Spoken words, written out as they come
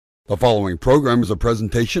The following program is a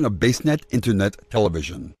presentation of BaseNet Internet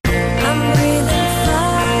Television.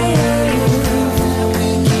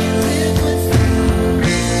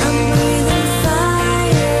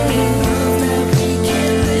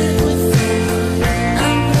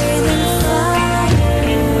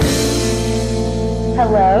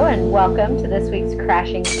 Hello and welcome to this week's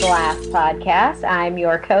Crashing Glass podcast. I'm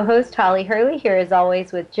your co-host Holly Hurley, here as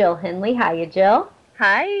always with Jill Henley. Hiya, Jill.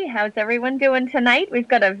 Hi, how's everyone doing tonight? We've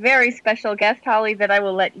got a very special guest, Holly, that I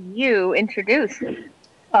will let you introduce.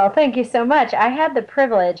 Oh, thank you so much. I had the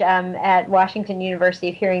privilege at Washington University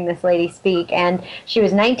of hearing this lady speak, and she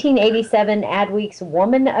was 1987 Adweek's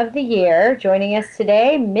Woman of the Year. Joining us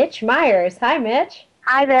today, Mitch Meyers. Hi, Mitch.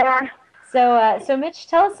 Hi there. So Mitch,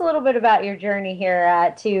 tell us a little bit about your journey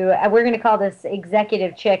here we're going to call this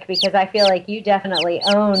Executive Chick, because I feel like you definitely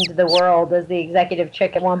owned the world as the Executive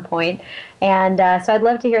Chick at one point. And so I'd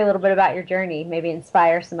love to hear a little bit about your journey, maybe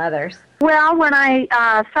inspire some others. Well, when I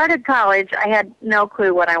started college, I had no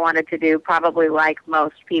clue what I wanted to do, probably like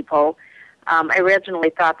most people. I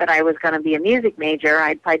originally thought that I was going to be a music major.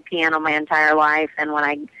 I'd played piano my entire life, and when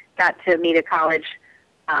I got to meet a college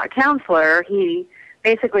counselor, he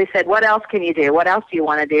basically said, what else can you do? What else do you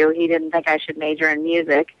want to do? He didn't think I should major in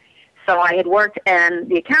music. So I had worked in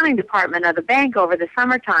the accounting department of the bank over the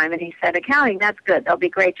summertime, and he said, accounting, that's good. There'll be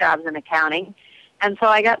great jobs in accounting. And so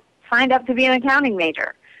I got signed up to be an accounting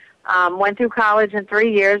major. Went through college in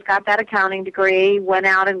 3 years, got that accounting degree, went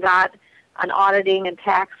out and got an auditing and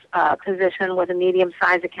tax position with a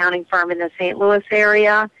medium-sized accounting firm in the St. Louis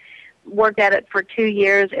area. Worked at it for 2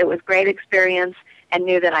 years. It was great experience, and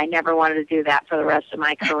knew that I never wanted to do that for the rest of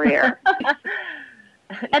my career.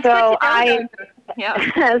 So I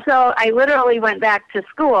literally went back to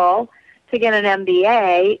school to get an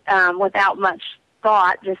MBA without much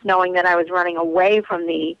thought, just knowing that I was running away from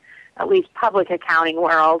the, at least, public accounting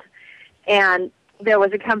world. And there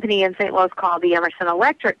was a company in St. Louis called the Emerson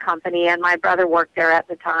Electric Company, and my brother worked there at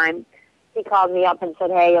the time. He called me up and said,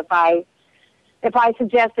 hey, if I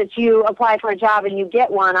suggest that you apply for a job and you get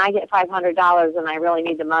one, I get $500 and I really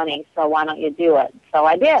need the money, so why don't you do it? So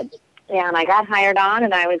I did. And I got hired on,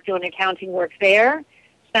 and I was doing accounting work there.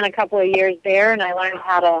 Spent a couple of years there, and I learned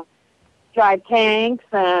how to drive tanks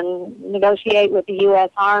and negotiate with the U.S.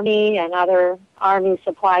 Army and other Army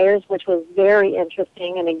suppliers, which was very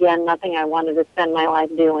interesting, and again, nothing I wanted to spend my life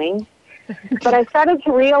doing. But I started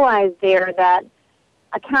to realize there that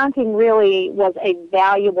accounting really was a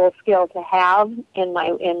valuable skill to have in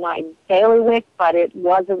my bailiwick, but it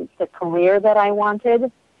wasn't the career that I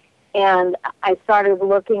wanted. And I started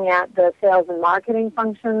looking at the sales and marketing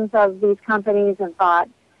functions of these companies and thought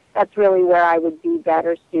that's really where I would be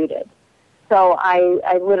better suited. So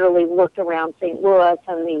I literally looked around St. Louis,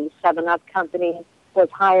 and the 7-Up company was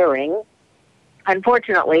hiring.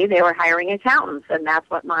 Unfortunately, they were hiring accountants, and that's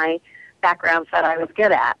what my background said I was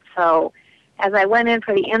good at. So as I went in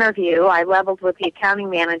for the interview, I leveled with the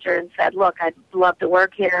accounting manager and said, look, I'd love to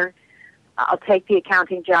work here. I'll take the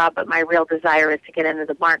accounting job, but my real desire is to get into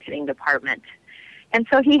the marketing department. And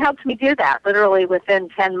so he helped me do that. Literally within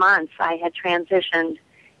 10 months, I had transitioned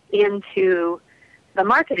into the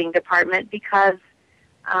marketing department because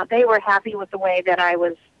they were happy with the way that I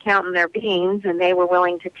was counting their beans, and they were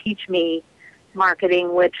willing to teach me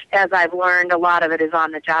marketing, which, as I've learned, a lot of it is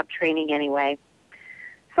on-the-job training anyway.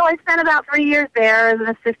 So I spent about 3 years there as an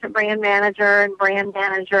assistant brand manager,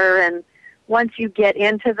 and once you get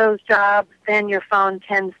into those jobs, then your phone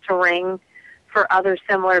tends to ring for other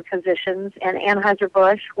similar positions. And Anheuser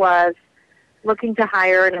Busch was looking to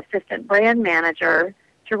hire an assistant brand manager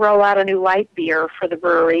to roll out a new light beer for the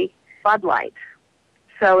brewery, Bud Light.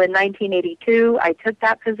 So in 1982, I took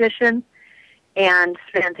that position and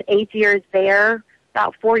spent 8 years there,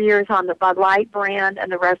 about 4 years on the Bud Light brand, and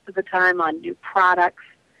the rest of the time on new products,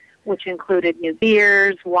 which included new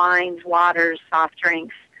beers, wines, waters, soft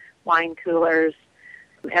drinks, wine coolers,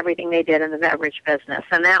 everything they did in the beverage business.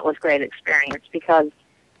 And that was great experience because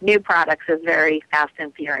new products is very fast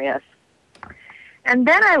and furious. And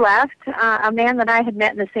then I left. A man that I had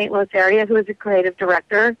met in the St. Louis area who was a creative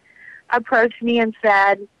director approached me and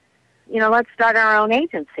said, let's start our own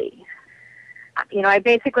agency. I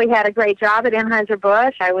basically had a great job at Anheuser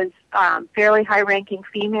Busch. I was fairly high-ranking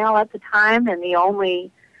female at the time, and the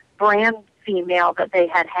only brand female that they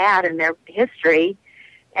had in their history,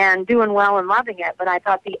 and doing well and loving it. But I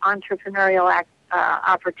thought the entrepreneurial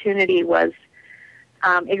opportunity was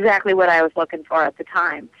exactly what I was looking for at the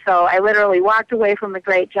time. So I literally walked away from a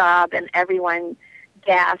great job, and everyone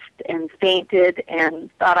gasped and fainted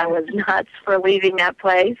and thought I was nuts for leaving that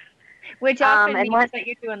place. Which often means that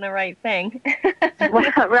you're doing the right thing.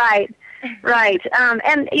 Right. Right. And,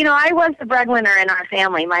 I was the breadwinner in our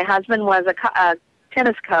family. My husband was a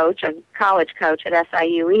tennis coach, a college coach at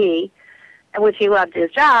SIUE, which he loved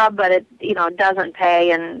his job, but it, doesn't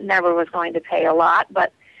pay and never was going to pay a lot.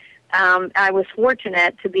 But I was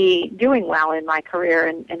fortunate to be doing well in my career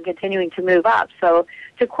and continuing to move up. So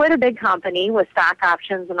to quit a big company with stock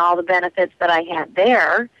options and all the benefits that I had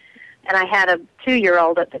there, and I had a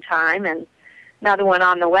 2-year-old at the time and another one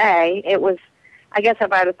on the way, it was, I guess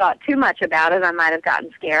if I had thought too much about it, I might have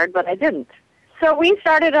gotten scared, but I didn't. So we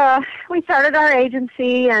started our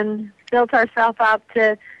agency and built ourselves up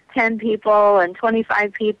to 10 people and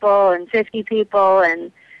 25 people and 50 people,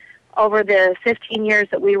 and over the 15 years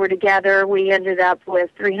that we were together, we ended up with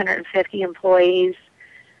 350 employees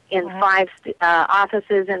in 5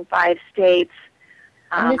 offices in 5 states.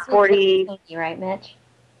 And this 40. Was Zippitoni, right, Mitch?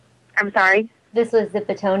 I'm sorry. This was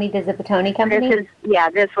Zippitoni, the Zippitoni company.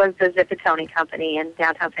 This was the Zippitoni company in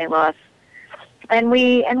downtown St. Louis,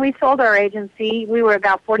 and we sold our agency. We were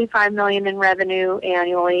about $45 million in revenue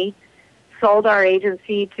annually. Sold our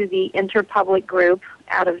agency to the Interpublic Group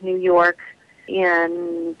out of New York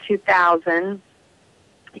in 2000,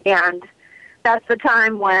 and that's the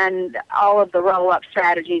time when all of the roll-up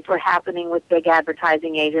strategies were happening with big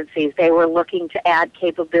advertising agencies. They were looking to add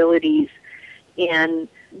capabilities in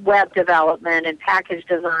web development and package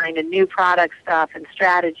design and new product stuff and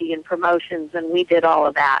strategy and promotions, and we did all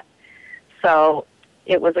of that. So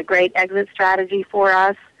it was a great exit strategy for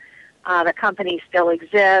us. The company still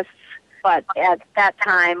exists. But at that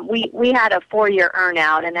time, we had a 4-year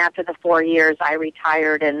earn-out, and after the 4 years, I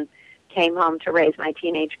retired and came home to raise my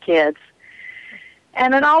teenage kids.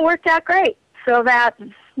 And it all worked out great. So that,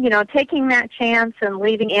 taking that chance and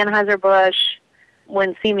leaving Anheuser Busch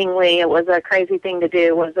when seemingly it was a crazy thing to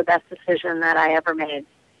do was the best decision that I ever made.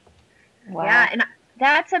 Wow. Yeah, and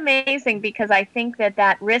that's amazing, because I think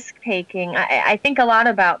that risk-taking, I think a lot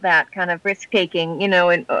about that kind of risk-taking,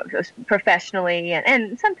 and professionally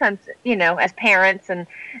and sometimes, as parents and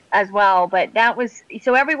as well. But that was,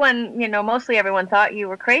 so everyone, mostly everyone thought you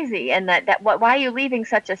were crazy, and why are you leaving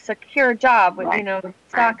such a secure job with,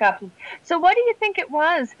 stock up? So what do you think it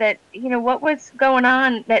was that, what was going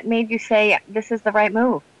on that made you say this is the right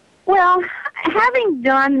move? Well, having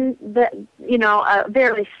done a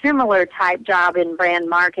very similar type job in brand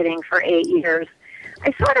marketing for 8 years,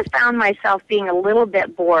 I sort of found myself being a little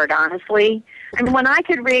bit bored, honestly. I mean, when I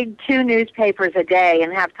could read 2 newspapers a day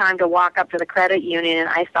and have time to walk up to the credit union,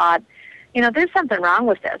 I thought, there's something wrong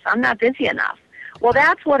with this. I'm not busy enough. Well,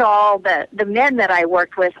 that's what all the men that I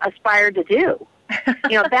worked with aspired to do.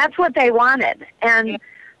 That's what they wanted. And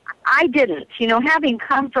I didn't. Having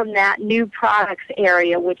come from that new products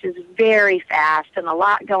area, which is very fast and a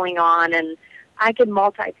lot going on, and I could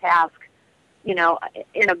multitask, in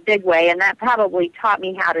a big way, and that probably taught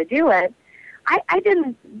me how to do it. I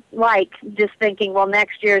didn't like just thinking, well,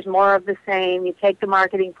 next year's more of the same. You take the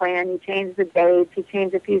marketing plan, you change the dates, you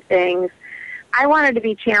change a few things. I wanted to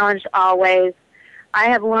be challenged always. I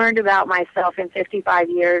have learned about myself in 55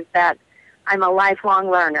 years that I'm a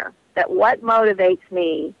lifelong learner, that what motivates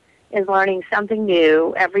me is learning something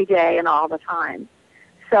new every day and all the time.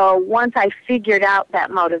 So once I figured out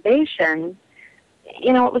that motivation,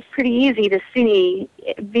 it was pretty easy to see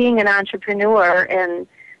being an entrepreneur and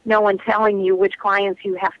no one telling you which clients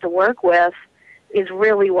you have to work with is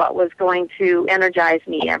really what was going to energize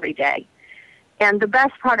me every day. And the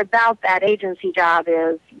best part about that agency job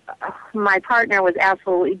is my partner was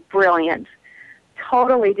absolutely brilliant,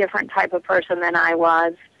 totally different type of person than I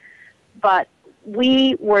was, but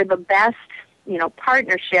we were the best,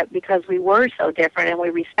 partnership because we were so different and we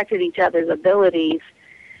respected each other's abilities.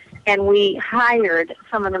 And we hired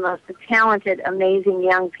some of the most talented, amazing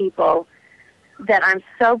young people that I'm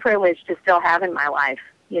so privileged to still have in my life.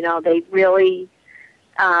 They really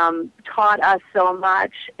taught us so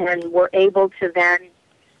much, and were able to then,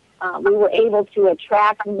 we were able to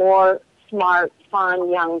attract more smart, fun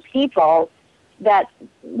young people that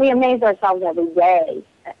we amaze ourselves every day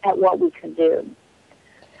at what we could do.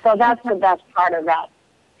 So that's the best part of that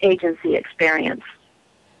agency experience.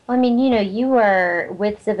 Well, you were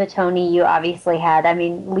with Zippitoni. You obviously had,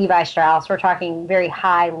 Levi Strauss. We're talking very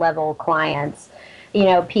high-level clients.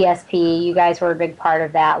 PSP, you guys were a big part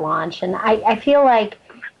of that launch. And I feel like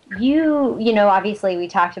you, obviously we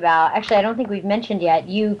talked about, actually I don't think we've mentioned yet,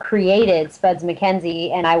 you created Spuds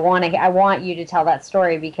McKenzie, and I want you to tell that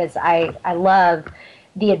story because I love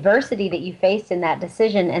the adversity that you faced in that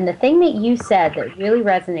decision. And the thing that you said that really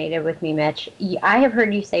resonated with me, Mitch, I have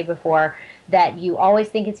heard you say before that you always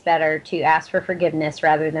think it's better to ask for forgiveness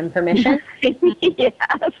rather than permission. Yes.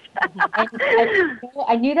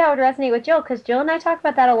 I knew that would resonate with Jill, because Jill and I talk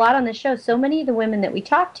about that a lot on the show. So many of the women that we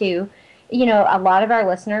talk to, you know, a lot of our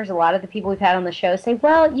listeners, a lot of the people we've had on the show say,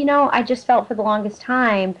 well, you know, I just felt for the longest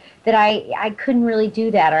time that I couldn't really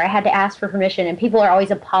do that, or I had to ask for permission, and people are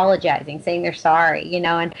always apologizing, saying they're sorry, you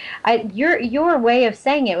know, and your way of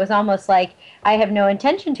saying it was almost like, I have no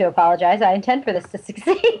intention to apologize, I intend for this to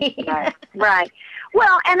succeed. Right.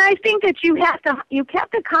 Well, and I think that you have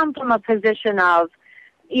to come from a position of,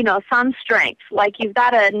 you know, some strength. Like, you've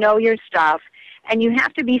got to know your stuff, and you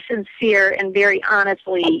have to be sincere and very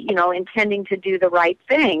honestly, you know, intending to do the right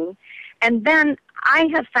thing. And then I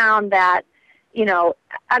have found that, you know,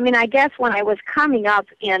 I mean, I guess when I was coming up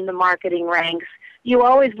in the marketing ranks, you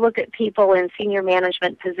always look at people in senior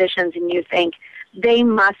management positions and you think, they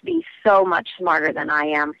must be so much smarter than I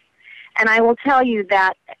am. And I will tell you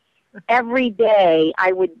that every day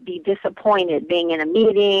I would be disappointed being in a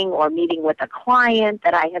meeting or meeting with a client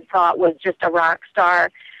that I had thought was just a rock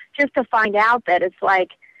star, just to find out that it's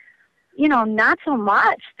like, you know, not so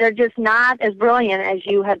much. They're just not as brilliant as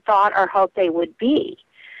you had thought or hoped they would be.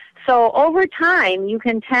 So over time, you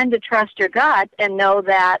can tend to trust your gut and know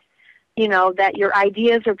that, you know, that your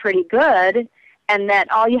ideas are pretty good and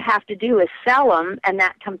that all you have to do is sell them, and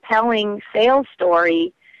that compelling sales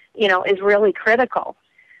story, you know, is really critical.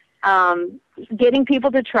 Getting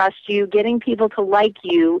people to trust you, getting people to like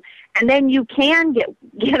you, and then you can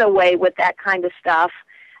get away with that kind of stuff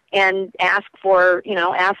and ask for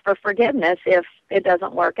forgiveness if it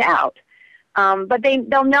doesn't work out. But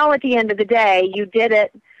they'll know at the end of the day you did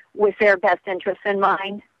it with their best interests in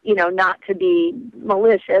mind, you know, not to be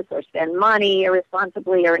malicious or spend money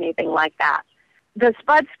irresponsibly or anything like that. The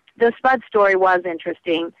Spuds story was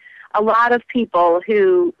interesting. A lot of people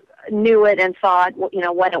who knew it and saw it, you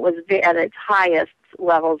know, when it was at its highest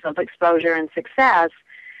levels of exposure and success,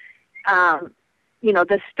 you know,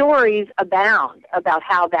 the stories abound about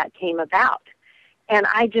how that came about. And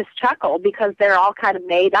I just chuckle because they're all kind of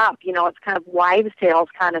made up. You know, it's kind of wives' tales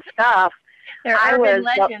kind of stuff. They're urban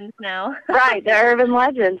legends now. Right, they're urban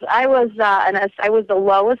legends. I was the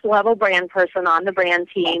lowest level brand person on the brand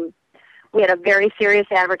team. We had a very serious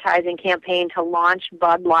advertising campaign to launch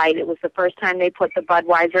Bud Light. It was the first time they put the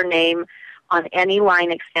Budweiser name on any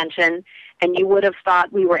line extension, and you would have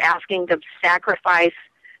thought we were asking to sacrifice,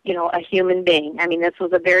 you know, a human being. I mean, this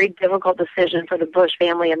was a very difficult decision for the Busch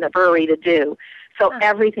family and the brewery to do. So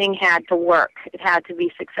everything had to work. It had to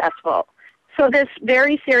be successful. So this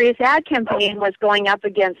very serious ad campaign was going up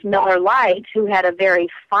against Miller Lite, who had a very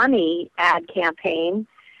funny ad campaign.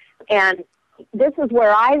 And this is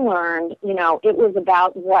where I learned, you know, it was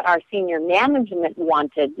about what our senior management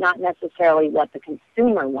wanted, not necessarily what the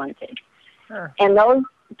consumer wanted. Sure. And those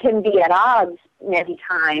can be at odds many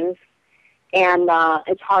times. And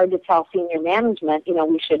it's hard to tell senior management, you know,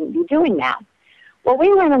 we shouldn't be doing that. Well, we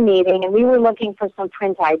were in a meeting, and we were looking for some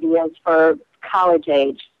print ideas for college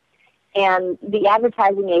age. And the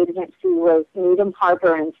advertising agency was Needham,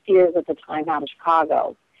 Harper, and Steers at the time out of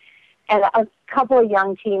Chicago. And a couple of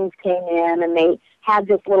young teens came in, and they had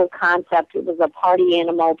this little concept. It was a party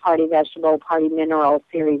animal, party vegetable, party mineral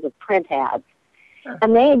series of print ads. Sure.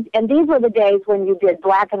 And these were the days when you did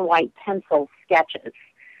black and white pencil sketches.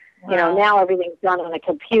 Wow. You know, now everything's done on a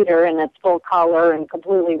computer, and it's full color and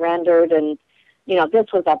completely rendered. And, you know, this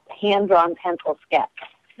was a hand-drawn pencil sketch.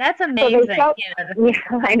 That's amazing. So yeah,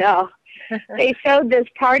 I know. They showed this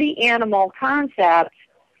party animal concept,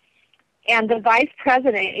 and the vice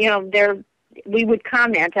president, you know, we would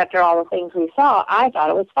comment after all the things we saw. I thought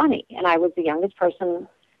it was funny, and I was the youngest person,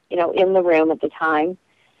 you know, in the room at the time.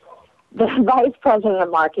 The vice president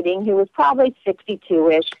of marketing, who was probably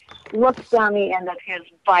 62-ish, looks down the end of his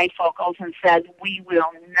bifocals and says, "We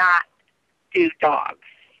will not do dogs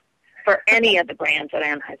for any of the brands at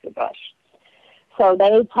Anheuser Busch." So they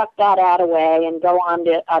tuck that ad away and go on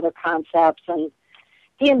to other concepts. And at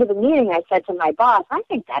the end of the meeting, I said to my boss, "I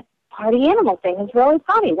think that party animal thing is really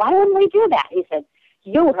funny. Why wouldn't we do that?" He said,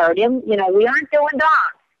 "You heard him. You know, we aren't doing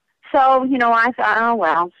dogs." So, you know, I thought, oh,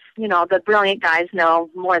 well, you know, the brilliant guys know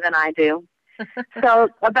more than I do. So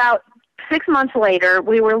about 6 months later,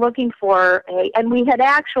 we were looking for and we had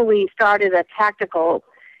actually started a tactical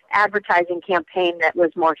advertising campaign that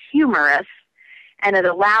was more humorous, and it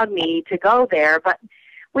allowed me to go there. But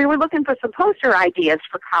we were looking for some poster ideas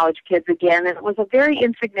for college kids again, and it was a very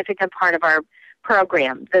insignificant part of our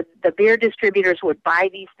program. The beer distributors would buy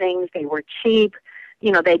these things. They were cheap.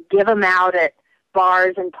 You know, they'd give them out at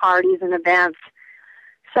bars and parties and events.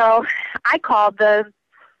 So I called the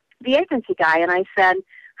agency guy, and I said,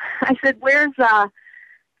 where's the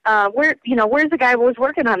guy who was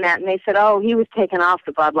working on that? And they said, oh, he was taken off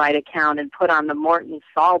the Bud Light account and put on the Morton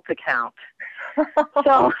Salt account.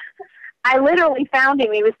 So I literally found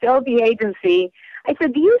him. He was still at the agency. I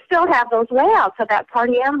said, do you still have those layouts of that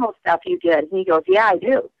party animal stuff you did? And he goes, yeah, I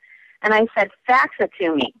do. And I said, fax it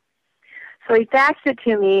to me. So he faxed it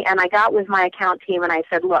to me, and I got with my account team, and I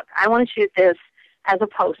said, look, I want to shoot this as a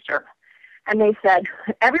poster. And they said,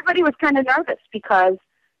 everybody was kind of nervous because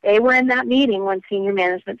they were in that meeting when senior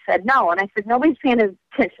management said no. And I said, nobody's paying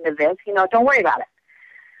attention to this. Don't worry about it.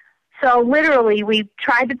 So literally, we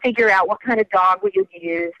tried to figure out what kind of dog we could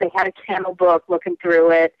use. They had a kennel book looking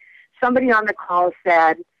through it. Somebody on the call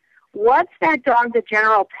said, what's that dog that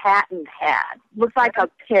General Patton had? Looks like a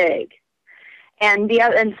pig. And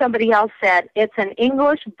somebody else said, it's an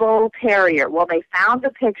English Bull Terrier. Well, they found the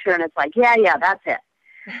picture, and it's like, yeah, that's it.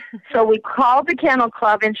 So we called the Kennel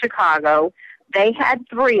Club in Chicago. They had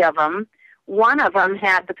 3 of them. One of them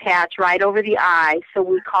had the patch right over the eye. So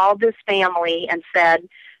we called this family and said,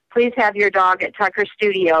 please have your dog at Tucker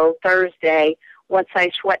Studio Thursday. What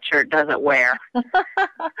size sweatshirt does it wear?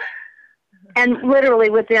 And literally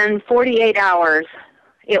within 48 hours,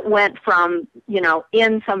 it went from,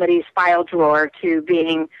 in somebody's file drawer to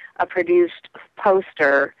being a produced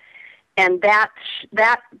poster. And that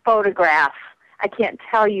photograph, I can't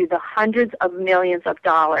tell you the hundreds of millions of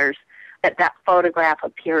dollars that photograph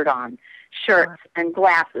appeared on. Shirts and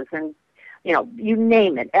glasses and, you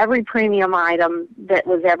name it. Every premium item that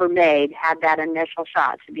was ever made had that initial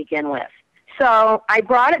shot to begin with. So I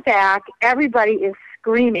brought it back. Everybody is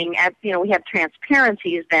screaming at, we have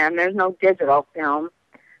transparencies then. There's no digital film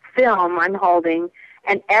I'm holding,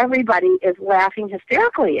 and everybody is laughing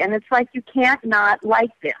hysterically. And it's like, you can't not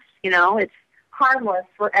like this, it's harmless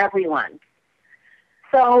for everyone.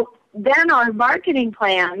 So then our marketing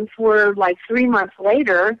plans were like 3 months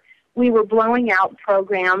later, we were blowing out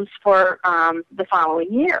programs for the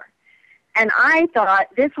following year. And I thought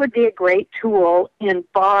this would be a great tool in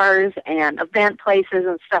bars and event places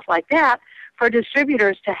and stuff like that for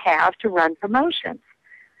distributors to have to run promotions.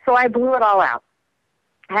 So I blew it all out.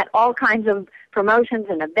 I had all kinds of promotions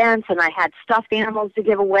and events, and I had stuffed animals to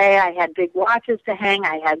give away. I had big watches to hang.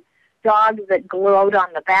 I had dogs that glowed on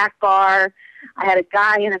the back bar. I had a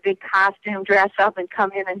guy in a big costume dress up and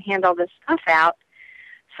come in and hand all this stuff out.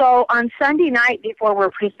 So on Sunday night, before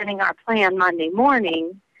we're presenting our plan Monday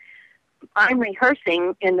morning, I'm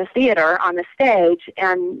rehearsing in the theater on the stage,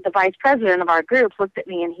 and the vice president of our group looked at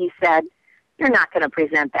me and he said, you're not going to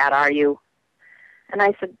present that, are you? And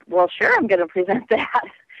I said, well, sure, I'm going to present that.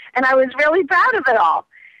 And I was really proud of it all.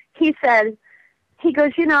 He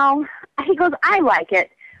goes, I like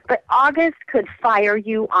it, but August could fire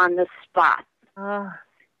you on the spot.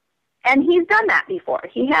 And he's done that before.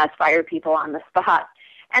 He has fired people on the spot.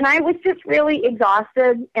 And I was just really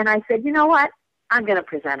exhausted, and I said, you know what? I'm going to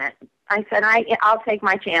present it. I said, I'll take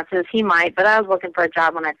my chances. He might, but I was looking for a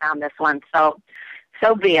job when I found this one, so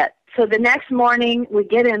be it. So the next morning, we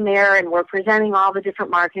get in there, and we're presenting all the different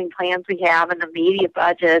marketing plans we have and the media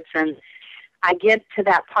budgets, and I get to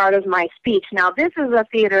that part of my speech. Now, this is a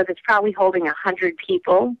theater that's probably holding 100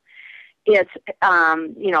 people. It's,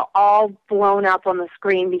 all blown up on the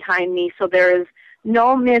screen behind me, so there is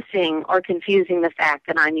no missing or confusing the fact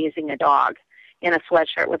that I'm using a dog in a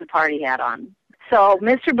sweatshirt with a party hat on. So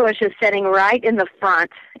Mr. Busch is sitting right in the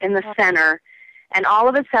front, in the center, and all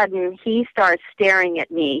of a sudden he starts staring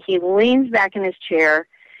at me. He leans back in his chair,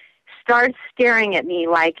 starts staring at me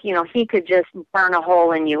like, he could just burn a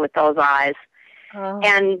hole in you with those eyes.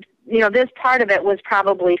 And, this part of it was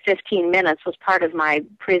probably 15 minutes, was part of my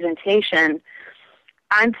presentation.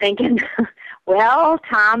 I'm thinking, well,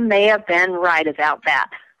 Tom may have been right about that.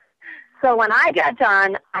 So when I got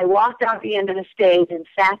done, I walked out the end of the stage and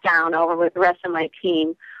sat down over with the rest of my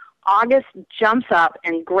team. August jumps up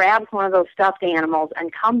and grabs one of those stuffed animals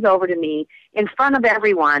and comes over to me in front of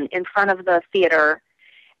everyone, in front of the theater,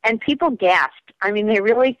 and people gasped. I mean, they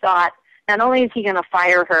really thought, not only is he going to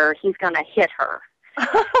fire her, he's going to hit her.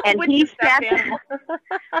 And he sat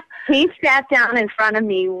down in front of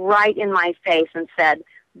me right in my face and said,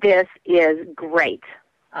 this is great.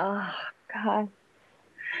 Oh, God.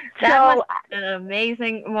 That was an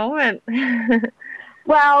amazing moment.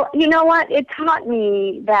 Well, you know what? It taught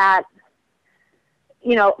me that,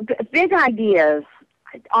 big ideas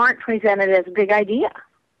aren't presented as a big idea.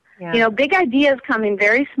 Yeah. Big ideas come in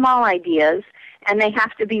very small ideas, and they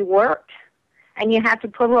have to be worked. And you have to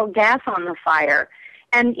put a little gas on the fire.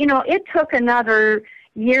 And, it took another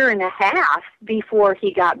year and a half before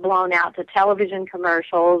he got blown out to television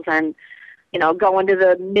commercials and going to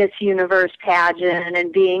the Miss Universe pageant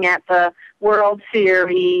and being at the World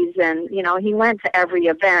Series. And, he went to every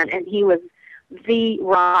event, and he was the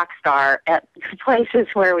rock star at the places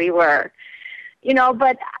where we were.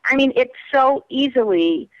 But, it so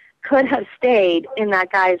easily could have stayed in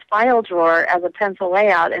that guy's file drawer as a pencil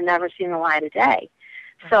layout and never seen the light of day.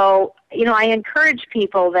 So, I encourage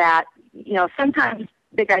people that, sometimes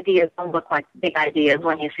big ideas don't look like big ideas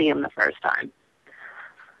when you see them the first time.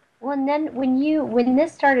 Well, and then when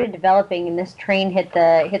this started developing and this train hit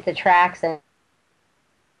the tracks,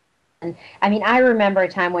 and I remember a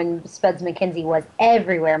time when Spuds McKenzie was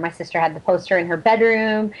everywhere. My sister had the poster in her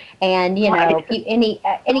bedroom, and any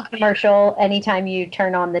commercial, anytime you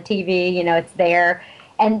turn on the TV, it's there,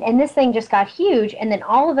 and this thing just got huge, and then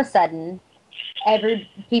all of a sudden,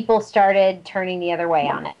 people started turning the other way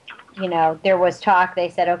on it. There was talk. They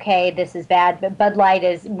said, okay, this is bad, but Bud Light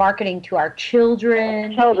is marketing to our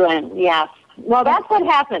children. Children, yes. Well, that's what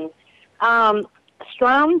happened.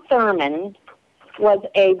 Strom Thurmond was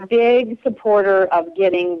a big supporter of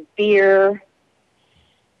getting beer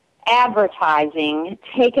advertising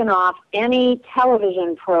taken off any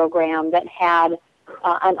television program that had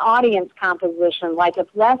an audience composition, like if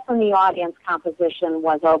less than the audience composition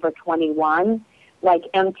was over 21, like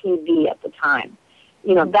MTV at the time.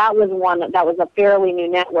 That was a fairly new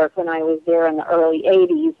network when I was there in the early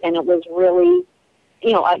 80s, and it was really,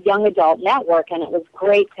 a young adult network, and it was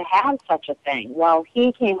great to have such a thing. Well,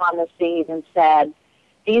 he came on the scene and said,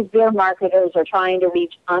 these beer marketers are trying to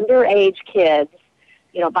reach underage kids,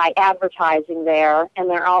 by advertising there, and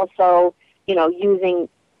they're also, using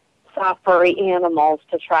soft furry animals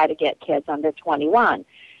to try to get kids under 21.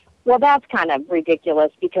 Well, that's kind of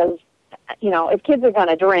ridiculous because if kids are going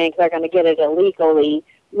to drink, they're going to get it illegally.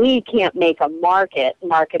 We can't make a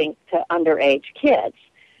marketing to underage kids.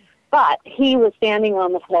 But he was standing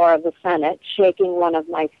on the floor of the Senate, shaking one of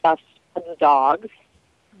my stuffed dogs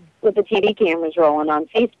with the TV cameras rolling on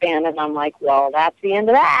C-SPAN, and I'm like, well, that's the end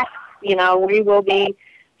of that. We will be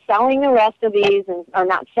selling the rest of these, or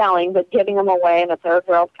not selling, but giving them away in a third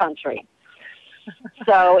world country.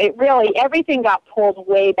 So it really, everything got pulled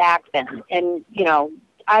way back then. And,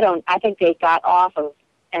 I think they got off of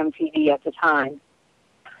MTV at the time.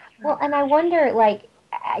 Well, and I wonder,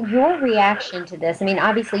 your reaction to this.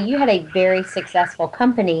 Obviously you had a very successful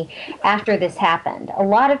company after this happened. A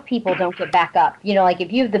lot of people don't get back up.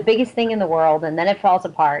 If you have the biggest thing in the world and then it falls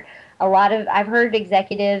apart, I've heard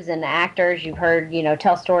executives and actors, you've heard,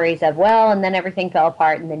 tell stories of, well, and then everything fell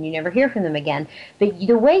apart and then you never hear from them again. But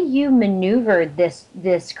the way you maneuvered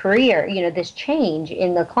this career, this change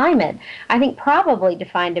in the climate, I think probably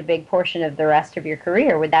defined a big portion of the rest of your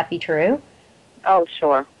career. Would that be true? Oh,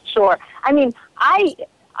 sure.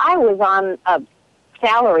 I was on a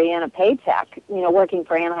salary and a paycheck, working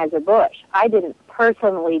for Anheuser Busch. I didn't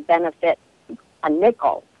personally benefit a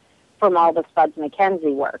nickel from all the Spuds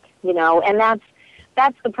McKenzie work, and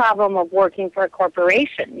that's the problem of working for a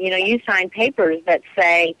corporation. You sign papers that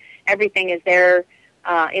say everything is their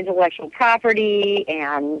intellectual property,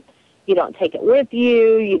 and you don't take it with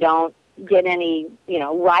you. You don't get any,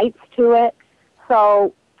 rights to it.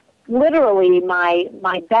 So literally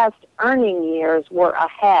my best earning years were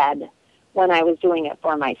ahead when I was doing it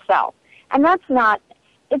for myself. And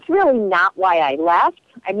it's really not why I left.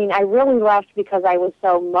 I really left because I was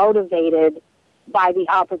so motivated by the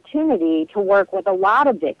opportunity to work with a lot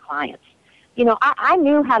of big clients. I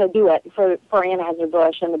knew how to do it for Anheuser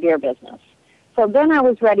Busch and the beer business. So then I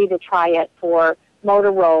was ready to try it for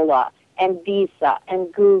Motorola and Visa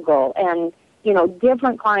and Google and,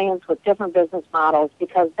 different clients with different business models,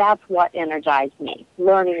 because that's what energized me,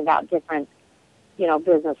 learning about different,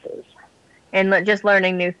 businesses. And just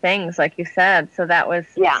learning new things, like you said. So that was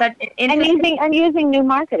such and using new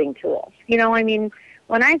marketing tools.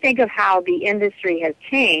 When I think of how the industry has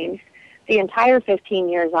changed, the entire 15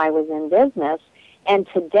 years I was in business, and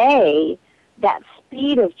today that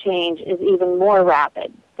speed of change is even more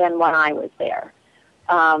rapid than when I was there.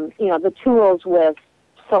 The tools with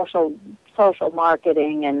social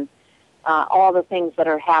marketing and all the things that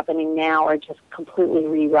are happening now are just completely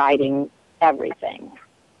rewriting everything.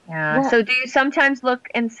 Yeah. So do you sometimes look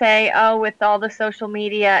and say, oh, with all the social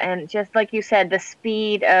media and just like you said, the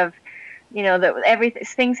speed of,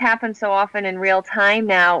 things happen so often in real time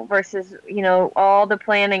now versus, all the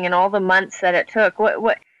planning and all the months that it took.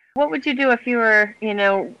 What would you do if you were,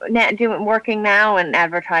 working now in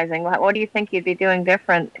advertising? What do you think you'd be doing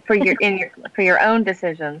different for your own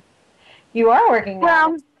decisions? You are working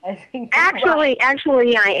now. Well, actually,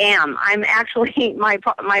 I am. I'm actually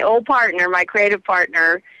my old partner, my creative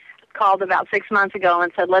partner. called about 6 months ago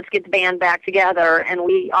and said, let's get the band back together, and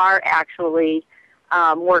we are actually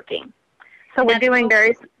working. So we're doing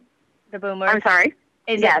very... The Boomers? I'm sorry?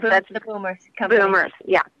 Yes, that's the Boomers company. Boomers,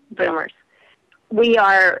 yeah, Boomers. We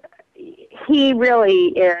are... He really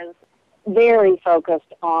is very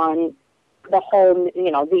focused on the whole,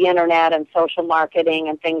 the internet and social marketing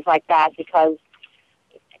and things like that because,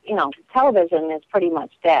 television is pretty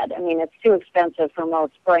much dead. I mean, it's too expensive for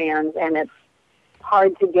most brands, and it's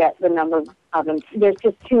hard to get the number of them. There's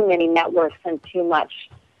just too many networks and too much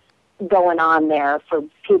going on there for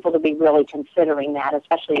people to be really considering that,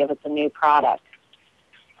 especially if it's a new product.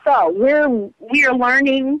 So we are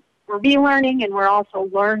learning, we're relearning, and we're also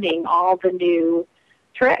learning all the new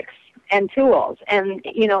tricks and tools. And,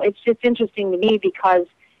 it's just interesting to me because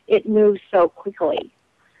it moves so quickly.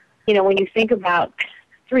 When you think about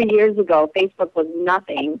 3 years ago, Facebook was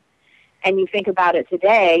nothing, and you think about it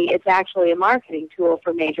today, it's actually a marketing tool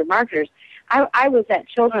for major marketers. I was at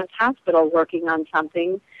Children's Hospital working on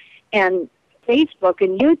something, and Facebook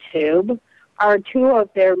and YouTube are two of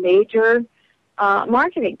their major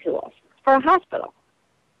marketing tools for a hospital.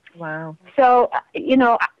 Wow. So,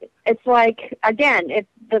 it's like, again,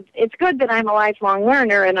 it's good that I'm a lifelong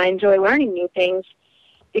learner and I enjoy learning new things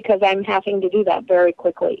because I'm having to do that very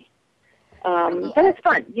quickly. But it's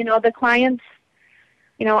fun. The clients,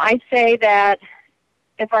 I say that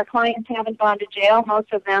if our clients haven't gone to jail,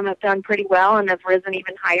 most of them have done pretty well and have risen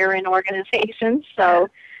even higher in organizations. So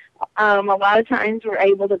a lot of times we're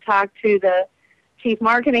able to talk to the chief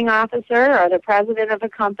marketing officer or the president of a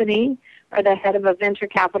company or the head of a venture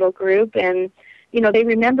capital group, and, they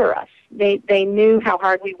remember us. They knew how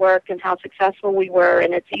hard we worked and how successful we were,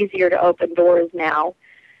 and it's easier to open doors now.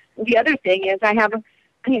 The other thing is I have,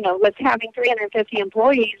 with having 350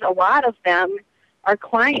 employees, a lot of them are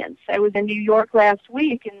clients. I was in New York last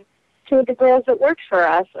week, and two of the girls that worked for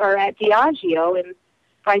us are at Diageo in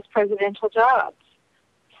vice presidential jobs.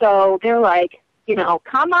 So they're like,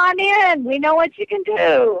 come on in. We know what you can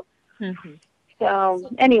do. Mm-hmm. So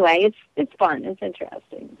anyway, it's fun. It's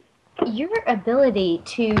interesting. Your ability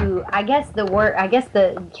to,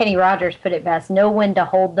 the Kenny Rogers put it best, know when to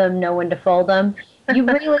hold them, know when to fold them. You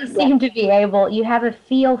really seem to be you have a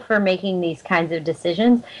feel for making these kinds of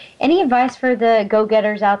decisions. Any advice for the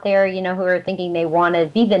go-getters out there, who are thinking they want to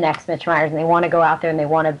be the next Mitch Meyers and they want to go out there and they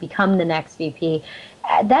want to become the next VP?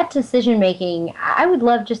 That decision-making, I would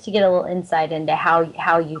love just to get a little insight into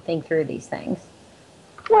how you think through these things.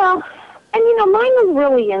 Well, and mine is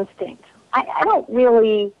really instinct. I don't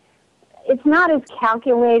really, it's not as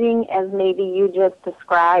calculating as maybe you just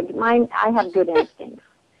described. Mine, I have good instincts.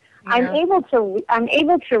 Yeah. I'm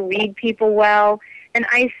able to read people well, and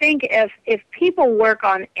I think if people work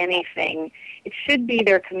on anything, it should be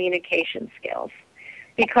their communication skills,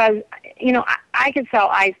 because I could sell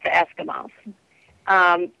ice to Eskimos.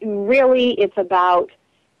 Really, it's about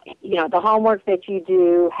the homework that you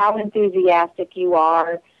do, how enthusiastic you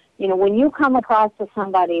are. When you come across to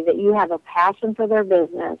somebody that you have a passion for their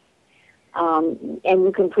business, and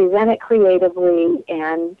you can present it creatively,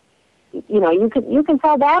 and you can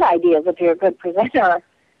sell bad ideas if you're a good presenter.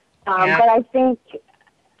 But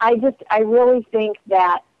I really think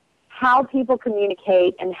that how people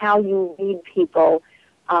communicate and how you read people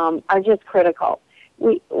are just critical.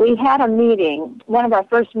 We had a meeting, one of our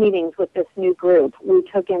first meetings with this new group. We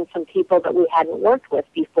took in some people that we hadn't worked with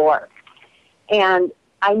before. And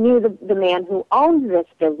I knew the man who owned this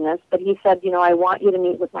business, but he said, I want you to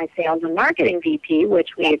meet with my sales and marketing VP, which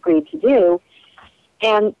we agreed to do.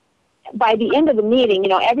 And by the end of the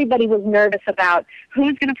meeting, everybody was nervous about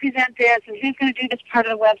who's going to present this and who's going to do this part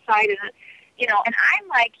of the website. And, and I'm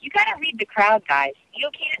like, you got to read the crowd, guys. You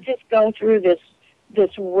can't just go through this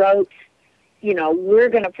rote, we're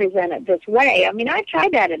going to present it this way. I mean, I've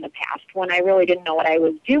tried that in the past when I really didn't know what I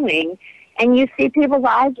was doing. And you see people's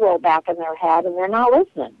eyes roll back in their head, and they're not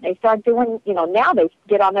listening. They start doing, now they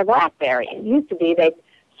get on their BlackBerry. It used to be they'd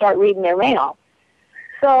start reading their mail.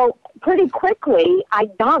 So pretty quickly, I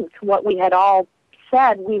dumped what we had all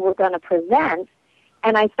said we were going to present,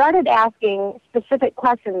 and I started asking specific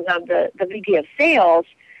questions of the VP of Sales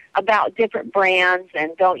about different brands,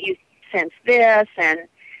 and don't you sense this, and,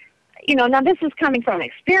 now this is coming from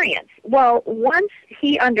experience. Well, once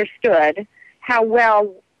he understood how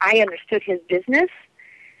well I understood his business,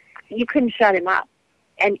 you couldn't shut him up.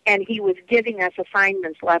 And he was giving us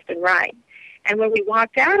assignments left and right. And when we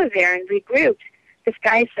walked out of there and regrouped, this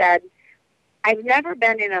guy said, I've never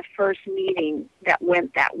been in a first meeting that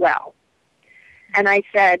went that well. And I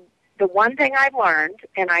said, the one thing I've learned,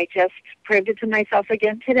 and I just proved it to myself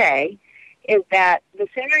again today, is that the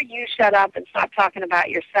sooner you shut up and stop talking about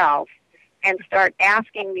yourself, and start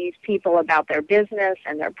asking these people about their business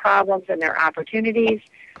and their problems and their opportunities,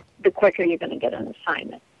 the quicker you're going to get an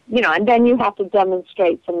assignment. And then you have to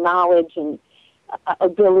demonstrate some knowledge and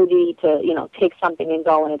ability to, take something and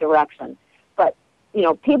go in a direction. But,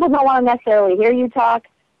 people don't want to necessarily hear you talk.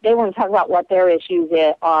 They want to talk about what their issues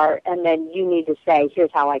are, and then you need to say, here's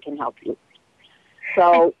how I can help you.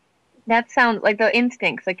 So that sounds like the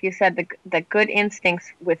instincts, like you said, the good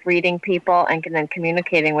instincts with reading people and then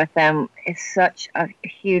communicating with them is such a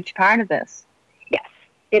huge part of this. Yes,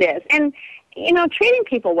 it is. And, treating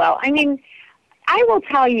people well. I mean, I will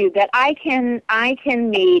tell you that I can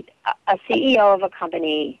meet a CEO of a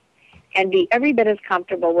company and be every bit as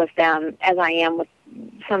comfortable with them as I am with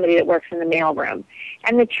somebody that works in the mailroom.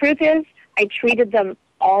 And the truth is, I treated them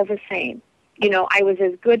all the same. I was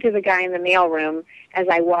as good to the guy in the mailroom as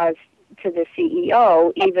I was to the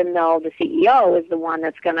CEO, even though the CEO is the one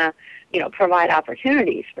that's going to, provide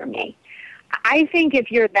opportunities for me. I think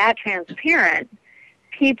if you're that transparent,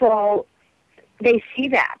 people, they see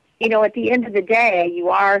that. At the end of the day, you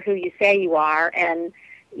are who you say you are, and,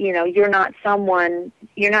 you're not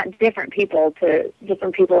different people to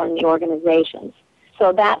different people in the organizations.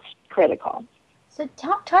 So that's critical. So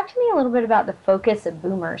talk to me a little bit about the focus of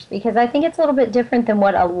Boomers, because I think it's a little bit different than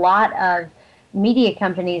what a lot of media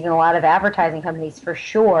companies and a lot of advertising companies for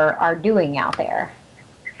sure are doing out there.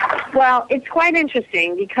 Well, it's quite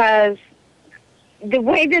interesting because the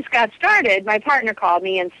way this got started, my partner called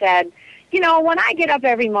me and said, when I get up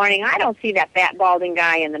every morning, I don't see that fat, balding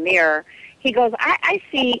guy in the mirror. He goes, I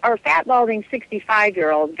see, or fat, balding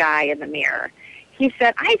 65-year-old guy in the mirror. He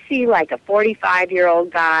said, I see like a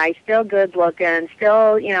 45-year-old guy, still good looking,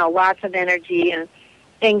 still, lots of energy and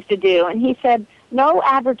things to do. And he said, no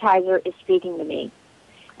advertiser is speaking to me.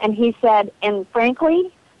 And he said, and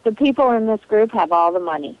frankly, the people in this group have all the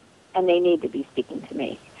money, and they need to be speaking to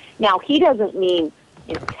me. Now, he doesn't mean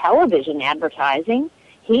television advertising.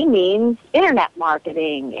 He means internet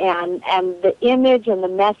marketing and the image and the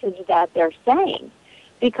message that they're saying.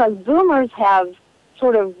 Because Boomers have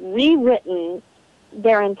sort of rewritten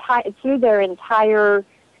through their entire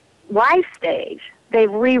life stage,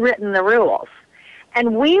 they've rewritten the rules.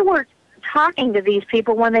 And we were talking to these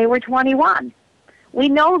people when they were 21. We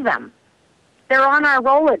know them. They're on our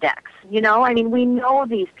Rolodex, we know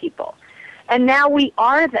these people. And now we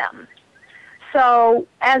are them. So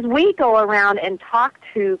as we go around and talk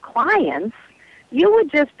to clients, you would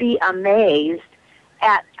just be amazed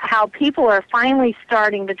at how people are finally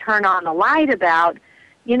starting to turn on the light about,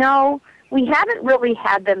 we haven't really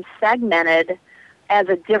had them segmented as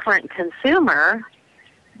a different consumer,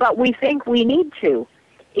 but we think we need to.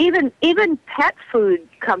 Even pet food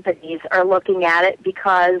companies are looking at it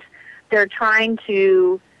because they're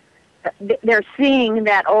seeing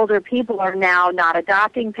that older people are now not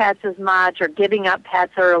adopting pets as much or giving up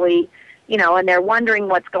pets early, and they're wondering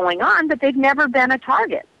what's going on, but they've never been a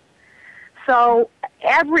target. So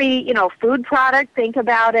every, food product, think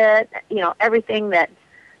about it, everything that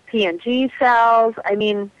P&G sells. I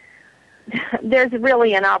mean, there's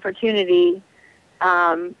really an opportunity,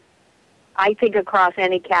 I think, across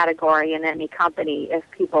any category in any company if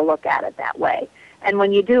people look at it that way. And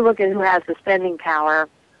when you do look at who has the spending power,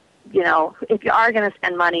 if you are going to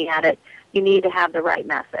spend money at it, you need to have the right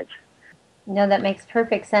message. No, that makes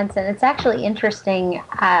perfect sense, and it's actually interesting.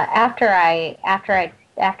 After I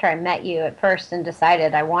met you at first and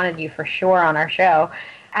decided I wanted you for sure on our show,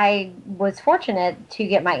 I was fortunate to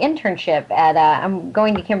get my internship at. I'm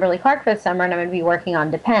going to Kimberly-Clark for the summer, and I'm going to be working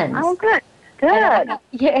on Depends. Oh, good. Good.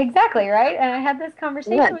 Yeah, exactly, right? And I had this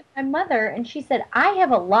conversation with my mother, and she said, I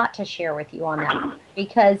have a lot to share with you on that,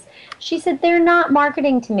 because she said they're not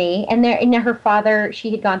marketing to me, and her father,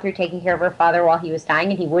 she had gone through taking care of her father while he was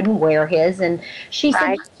dying, and he wouldn't wear his, and she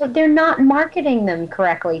said they're not marketing them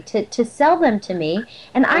correctly to sell them to me,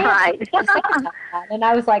 and I and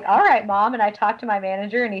I was like, all right, Mom, and I talked to my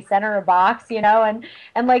manager, and he sent her a box,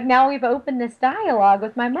 and like now we've opened this dialogue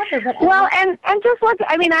with my mother. But and just look,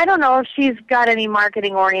 I mean, I don't know if she's got any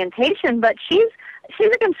marketing orientation, but she's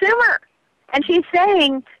a consumer, and she's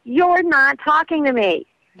saying, you're not talking to me.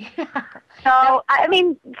 So, I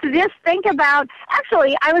mean, just think about,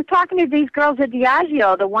 actually, I was talking to these girls at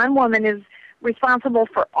Diageo. The one woman is responsible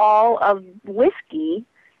for all of whiskey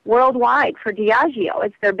worldwide for Diageo.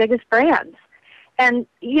 It's their biggest brand. And,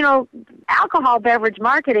 alcohol beverage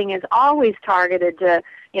marketing is always targeted to,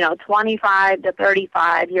 25 to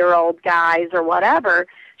 35-year-old guys or whatever.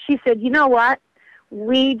 She said, you know what?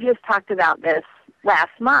 We just talked about this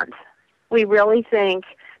last month. We really think,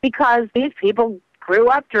 because these people grew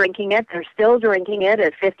up drinking it, they're still drinking it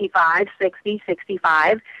at 55, 60,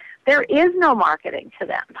 65, there is no marketing to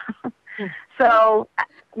them. So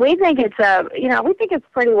we think it's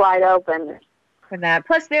pretty wide open. For that.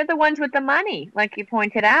 Plus, they're the ones with the money, like you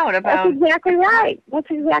pointed out about. That's exactly right. That's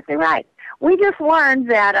exactly right. We just learned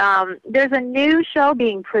that there's a new show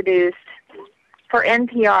being produced for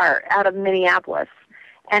NPR out of Minneapolis,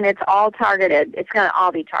 and it's all targeted. It's going to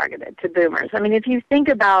all be targeted to boomers. I mean, if you think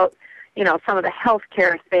about, some of the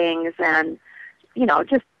healthcare things and,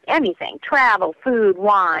 just anything, travel, food,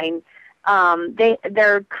 wine,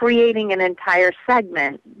 they're creating an entire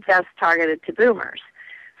segment just targeted to boomers.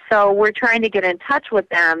 So we're trying to get in touch with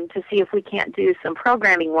them to see if we can't do some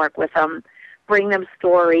programming work with them, bring them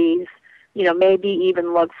stories, maybe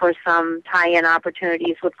even look for some tie-in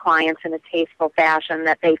opportunities with clients in a tasteful fashion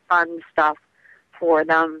that they fund stuff for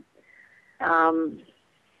them.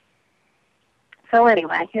 So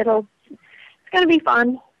anyway, it's going to be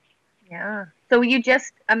fun. Yeah. So you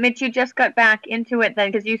just, Mitch, you just got back into it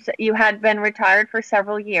then, because you had been retired for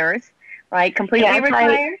several years, right? Completely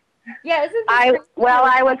retired? Yeah,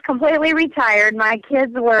 I was completely retired. My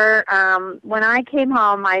kids were, when I came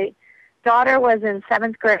home, my daughter was in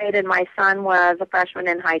 7th grade and my son was a freshman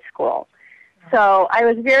in high school. So I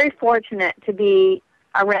was very fortunate to be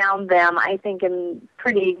around them, I think, in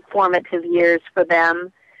pretty formative years for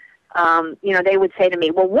them. They would say to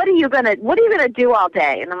me, well, what are you gonna do all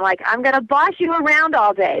day? And I'm like, I'm gonna boss you around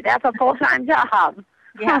all day. That's a full-time job.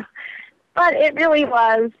 Yeah. But it really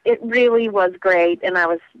was great, and I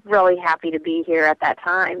was really happy to be here at that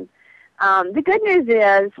time. The good news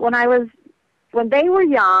is, when they were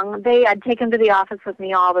young, I'd take them to the office with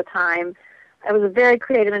me all the time. It was a very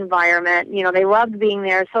creative environment. They loved being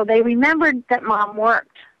there, so they remembered that Mom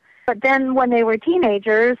worked. But then when they were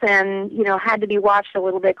teenagers and, had to be watched a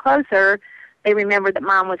little bit closer, they remembered that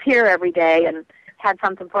Mom was here every day and had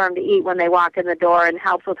something for them to eat when they walked in the door and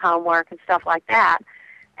helped with homework and stuff like that.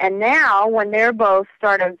 And now, when they're both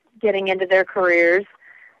started getting into their careers,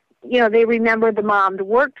 they remember the mom's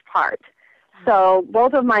worked part. So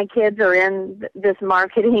both of my kids are in this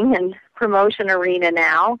marketing and promotion arena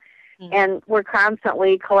now, and we're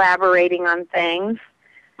constantly collaborating on things.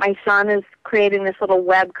 My son is creating this little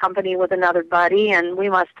web company with another buddy, and we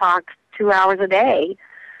must talk 2 hours a day,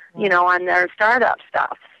 on their startup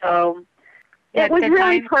stuff. So it was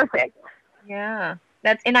really perfect. Yeah.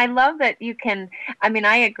 And I love that you can,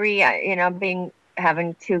 I agree,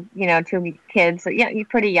 having two kids, you're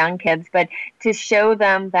pretty young kids, but to show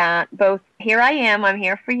them that both, here I am, I'm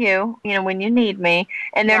here for you, when you need me,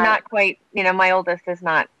 and they're not quite, my oldest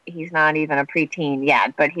he's not even a preteen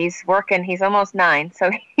yet, but he's working, he's almost 9, so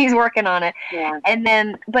he's working on it. Yeah.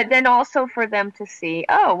 But then also for them to see,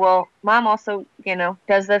 oh, well, Mom also,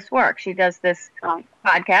 does this work. She does this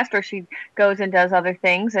podcast, or she goes and does other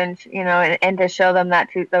things, and, and to show them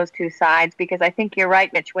those two sides, because I think you're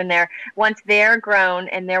right, Mitch, once they're grown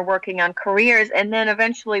and they're working on careers and then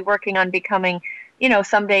eventually working on becoming,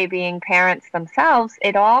 someday being parents themselves,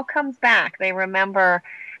 it all comes back. They remember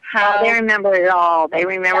how... they remember it all. They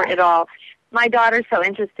remember it all. My daughter's so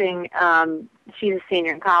interesting. She's a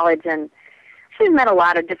senior in college, and she's met a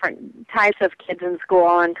lot of different types of kids in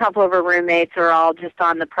school, and a couple of her roommates are all just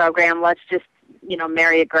on the program, let's just,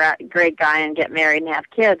 marry a great guy and get married and have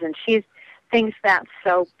kids, and she thinks that's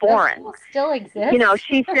so foreign. That still exists.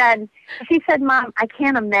 She said, Mom, I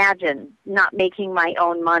can't imagine not making my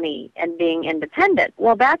own money and being independent.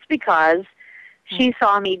 Well, that's because she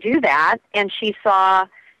saw me do that, and she saw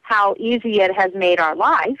how easy it has made our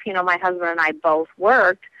life. My husband and I both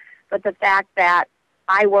worked, but the fact that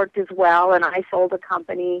I worked as well and I sold a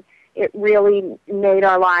company, it really made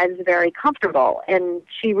our lives very comfortable. And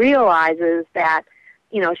she realizes that,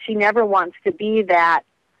 she never wants to be that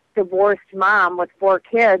divorced mom with 4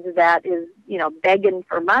 kids that is, begging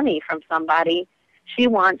for money from somebody. She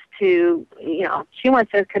wants to,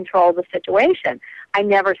 control the situation. I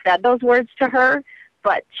never said those words to her,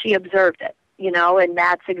 but she observed it, and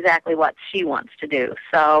that's exactly what she wants to do.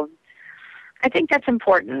 So I think that's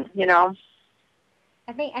important,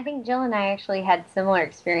 I think Jill and I actually had similar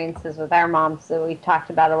experiences with our moms that we've talked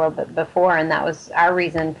about a little bit before, and that was our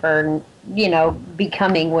reason for,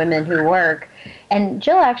 becoming women who work. And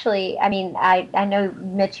Jill actually, I know,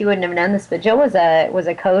 Mitch, you wouldn't have known this, but Jill was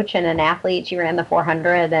a coach and an athlete. She ran the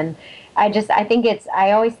 400, and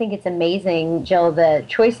I always think it's amazing, Jill, the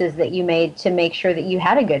choices that you made to make sure that you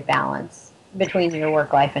had a good balance between your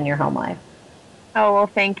work life and your home life. Oh, well,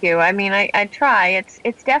 thank you. I try.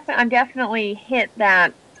 I'm definitely hit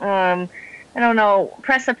that,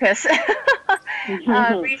 precipice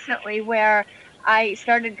recently, where I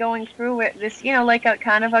started going through it, this, like a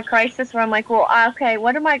kind of a crisis where I'm like, well, okay,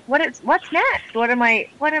 what's next? What am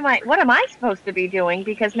I supposed to be doing?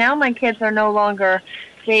 Because now my kids are no longer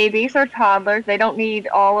babies or toddlers. They don't need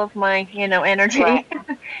all of my, energy. Right.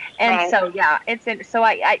 And Right. so, yeah, so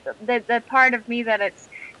the part of me that it's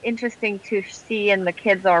interesting to see in my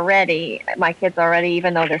kids already,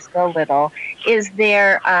 even though they're still little, is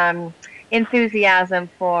their enthusiasm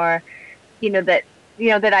for, that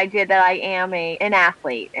that I am an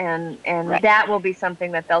athlete, and Right. that will be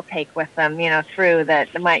something that they'll take with them, through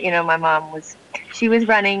that. My mom was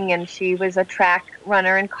running, and she was a track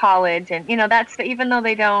runner in college, and that's, even though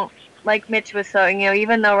they don't, like Mitch was saying,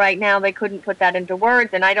 even though right now they couldn't put that into words,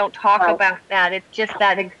 and I don't talk Right. about that, it's just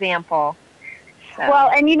that example. So. Well,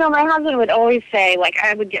 and my husband would always say, like,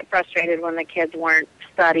 I would get frustrated when the kids weren't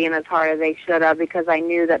studying as hard as they should have, because I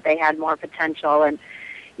knew that they had more potential. And,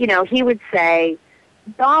 he would say,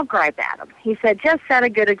 don't gripe at them. He said, just set a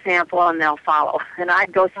good example and they'll follow. And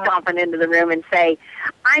I'd go stomping into the room and say,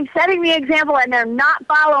 I'm setting the example and they're not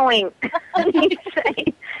following.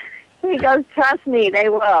 He goes, trust me, they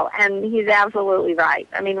will. And he's absolutely right.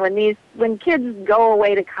 I mean, when kids go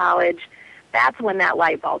away to college, that's when that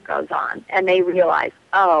light bulb goes on, and they realize,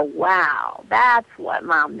 oh, wow, that's what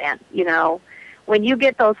Mom meant. When you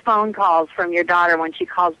get those phone calls from your daughter when she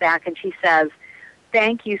calls back and she says,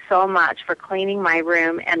 thank you so much for cleaning my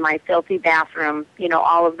room and my filthy bathroom,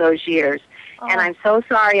 all of those years. Oh. And I'm so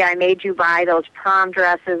sorry I made you buy those prom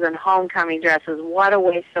dresses and homecoming dresses. What a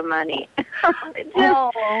waste of money.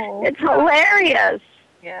 It's hilarious.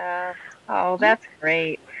 Yeah. Oh, that's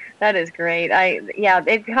great. That is great.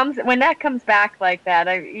 When that comes back like that,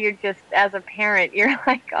 you're just, as a parent, you're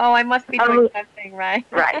like, oh, I must be doing something right.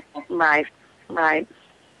 Right.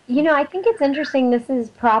 I think it's interesting. This is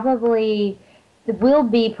will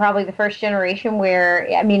be probably the first generation where,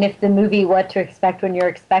 I mean, if the movie What to Expect When You're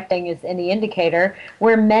Expecting is any indicator,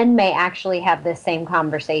 where men may actually have this same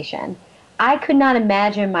conversation. I could not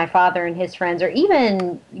imagine my father and his friends, or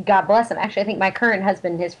even, God bless him, actually I think my current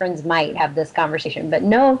husband and his friends might have this conversation, but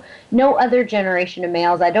no other generation of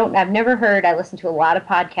males. I've never heard, I listen to a lot of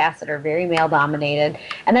podcasts that are very male dominated,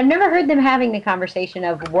 and I've never heard them having the conversation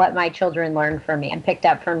of what my children learned from me and picked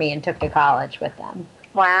up from me and took to college with them.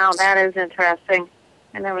 Wow, that is interesting.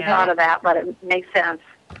 I never thought of that, but it makes sense.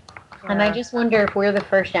 And I just wonder if we're the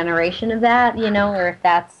first generation of that, or if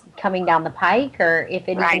that's coming down the pike, or if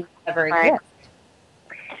it even ever exists.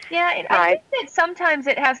 Yeah, and I think that sometimes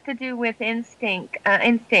it has to do with instinct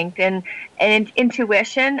and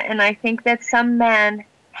intuition, and I think that some men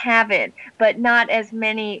have it, but not as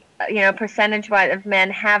many, percentage-wise of men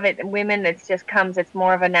have it. Women, it's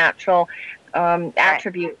more of a natural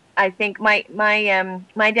attribute. I think my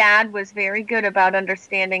dad was very good about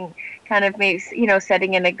understanding, kind of maybe,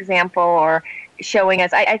 setting an example or showing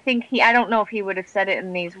us. I think I don't know if he would have said it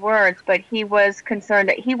in these words, but he was concerned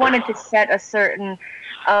that he wanted to set a certain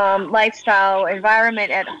lifestyle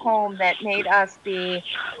environment at home that made us be,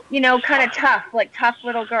 kind of tough, like tough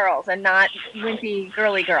little girls and not wimpy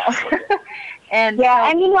girly girls. And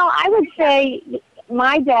I would say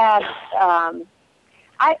my dad,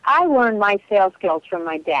 I learned my sales skills from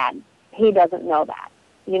my dad. He doesn't know that.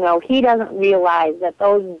 He doesn't realize that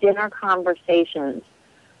those dinner conversations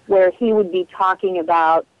where he would be talking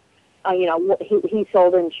about, he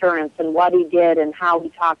sold insurance and what he did and how he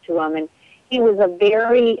talked to him. And he was a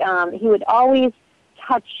very, he would always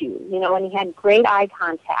touch you, and he had great eye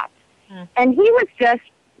contact. Mm. And he was just,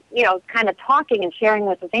 kind of talking and sharing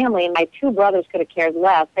with the family. And my two brothers could have cared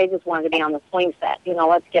less. They just wanted to be on the swing set.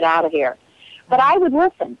 Let's get out of here. But I would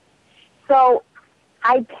listen. So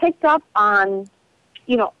I picked up on,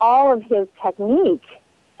 all of his technique.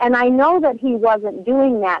 And I know that he wasn't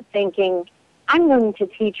doing that thinking, I'm going to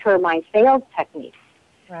teach her my sales techniques.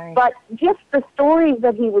 Right. But just the stories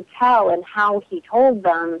that he would tell and how he told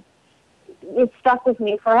them, it stuck with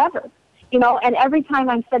me forever. And every time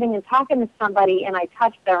I'm sitting and talking to somebody and I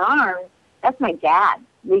touch their arm, that's my dad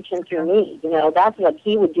reaching through me. That's what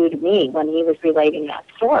he would do to me when he was relating that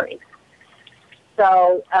story.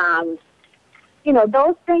 So,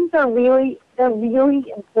 those things they're really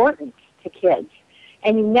important to kids.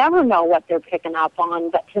 And you never know what they're picking up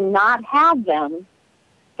on, but to not have them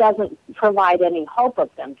doesn't provide any hope of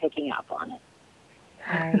them picking up on it.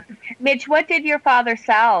 Right. Mitch, what did your father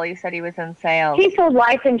sell? You said he was in sales. He sold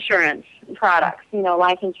life insurance products,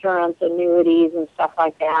 life insurance, annuities, and stuff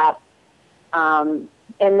like that. And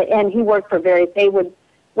he worked for they would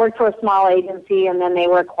work for a small agency, and then they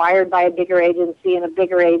were acquired by a bigger agency and a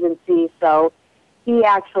bigger agency. So he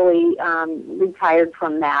actually retired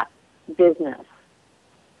from that business.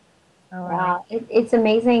 Oh, wow. It's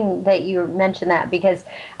amazing that you mentioned that, because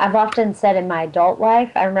I've often said in my adult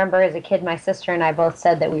life, I remember as a kid, my sister and I both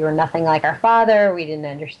said that we were nothing like our father. We didn't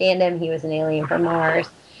understand him. He was an alien from Mars.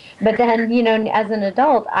 But then, as an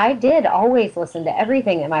adult, I did always listen to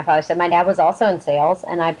everything that my father said. My dad was also in sales,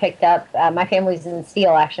 and I picked up, my family's in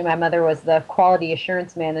steel, actually. My mother was the quality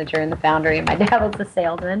assurance manager in the foundry, and my dad was the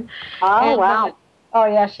salesman. Oh, And, wow. oh,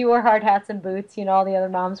 yeah, she wore hard hats and boots. All the other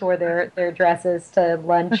moms wore their dresses to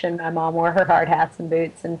lunch, and my mom wore her hard hats and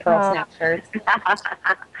boots and pearl snap shirts.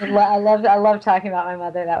 I love talking about my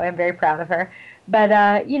mother that way. I'm very proud of her. But,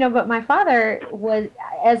 but my father was,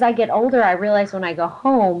 as I get older, I realize when I go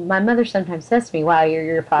home, my mother sometimes says to me, wow, you're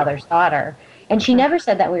your father's daughter. And she never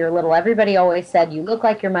said that when we were little. Everybody always said, you look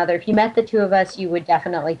like your mother. If you met the two of us, you would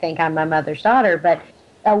definitely think I'm my mother's daughter. But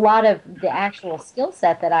a lot of the actual skill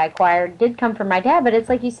set that I acquired did come from my dad. But it's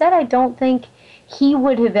like you said, I don't think he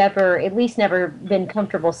would have ever, at least never been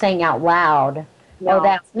comfortable saying out loud, no. oh,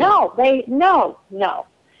 that's me. No.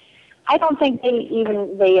 I don't think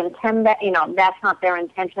they intend that, that's not their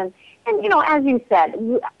intention. And, as you said,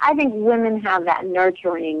 I think women have that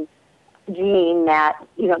nurturing gene that,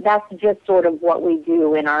 that's just sort of what we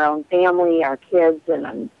do in our own family, our kids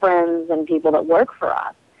and friends and people that work for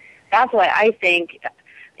us. That's why I think,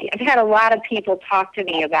 I've had a lot of people talk to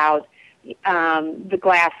me about the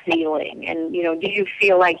glass ceiling and, do you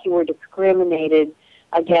feel like you were discriminated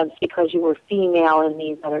against because you were female in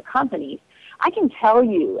these other companies? I can tell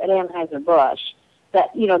you at Anheuser Busch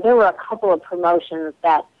that, there were a couple of promotions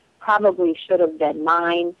that probably should have been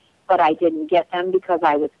mine, but I didn't get them because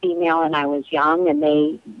I was female and I was young, and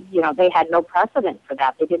they had no precedent for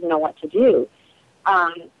that. They didn't know what to do.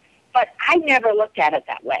 But I never looked at it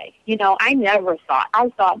that way. I never thought. I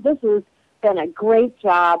thought, this has been a great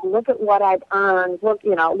job. Look at what I've earned. Look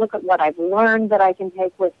at what I've learned that I can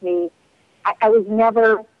take with me. I was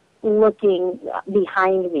never looking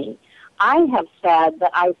behind me. I have said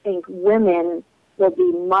that I think women will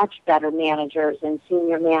be much better managers and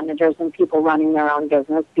senior managers and people running their own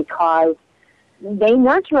business because they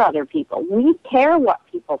nurture other people. We care what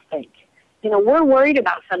people think. We're worried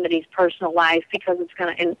about somebody's personal life because it's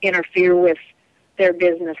going to interfere with their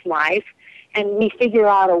business life, and we figure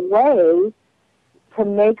out a way to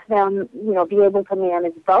make them, be able to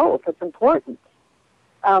manage both. It's important.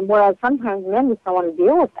 Whereas sometimes men just don't want to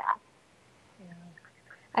deal with that.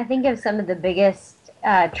 I think of some of the biggest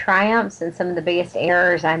triumphs and some of the biggest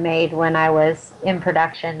errors I made when I was in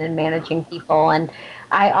production and managing people. And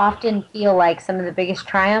I often feel like some of the biggest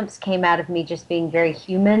triumphs came out of me just being very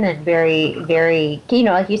human and very, very,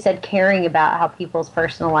 like you said, caring about how people's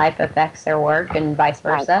personal life affects their work and vice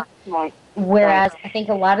versa. Right. Whereas I think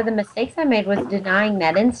a lot of the mistakes I made was denying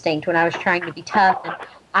that instinct when I was trying to be tough. And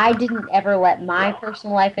I didn't ever let my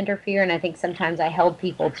personal life interfere, and I think sometimes I held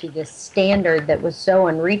people to this standard that was so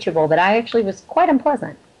unreachable that I actually was quite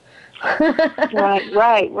unpleasant.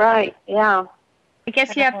 Right, yeah. I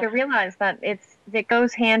guess you have to realize that it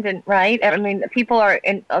goes hand in, right? I mean, people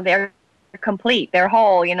they're complete, they're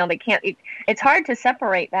whole, they can't, it's hard to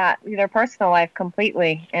separate their personal life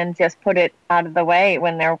completely and just put it out of the way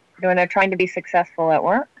when they're trying to be successful at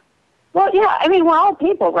work. Well, yeah, I mean, we're all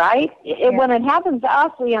people, right? When it happens to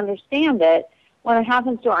us, we understand it. When it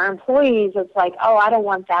happens to our employees, it's like, oh, I don't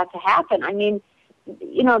want that to happen. I mean,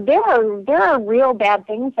 there are real bad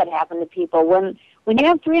things that happen to people. When you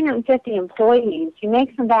have 350 employees, you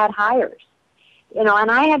make some bad hires. And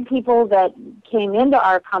I had people that came into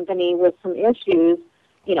our company with some issues,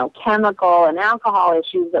 chemical and alcohol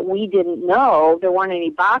issues that we didn't know. There weren't any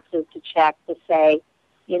boxes to check to say,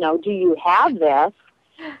 do you have this?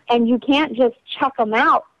 And you can't just chuck them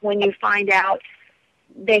out when you find out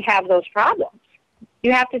they have those problems.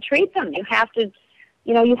 You have to treat them. You have to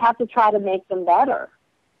try to make them better.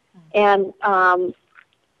 And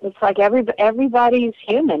it's like everybody's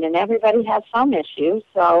human and everybody has some issues.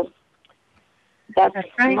 So that's right.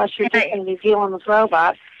 Unless you're just going to be dealing with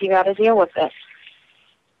robots, you got to deal with it.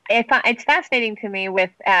 It's fascinating to me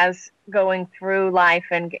as going through life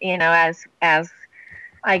and, as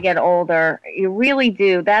I get older, you really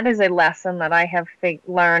do. That is a lesson that I have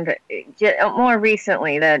learned more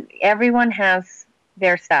recently, that everyone has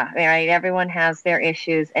their stuff, right? Everyone has their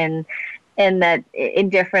issues, and that in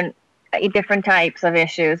different types of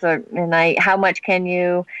issues. How much can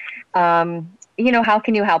you, how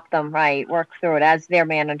can you help them, right? Work through it as their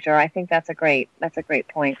manager. I think that's a great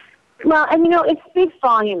point. Well, and it speaks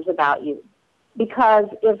volumes about you. Because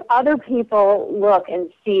if other people look and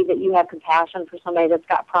see that you have compassion for somebody that's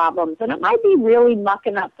got problems, and it might be really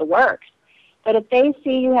mucking up the works, but if they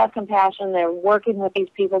see you have compassion, they're working with these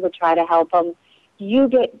people to try to help them, you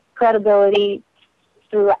get credibility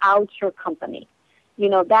throughout your company.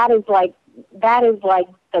 That is like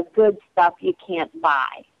the good stuff you can't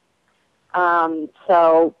buy.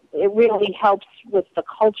 So it really helps with the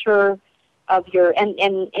culture of your, and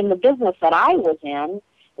in the business that I was in,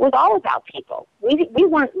 it was all about people. We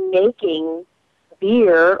weren't making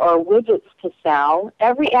beer or widgets to sell.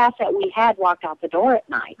 Every asset we had walked out the door at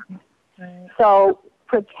night. Right. So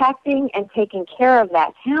protecting and taking care of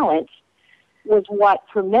that talent was what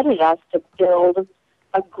permitted us to build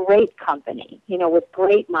a great company, with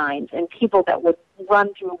great minds and people that would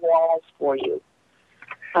run through walls for you.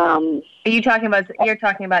 You're talking about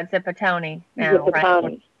Zipatoni now, Zipatoni.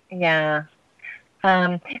 Right? Yeah.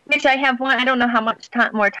 Mitch, I have one. I don't know how much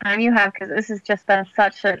more time you have, because this has just been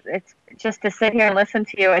it's just to sit here and listen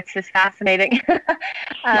to you. It's just fascinating.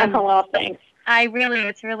 Well, thanks.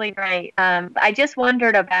 It's really great. I just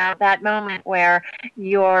wondered about that moment where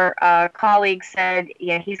your colleague said,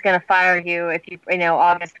 he's going to fire you if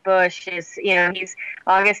August Busch is,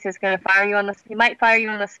 August is going to fire you he might fire you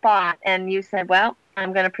on the spot. And you said, well,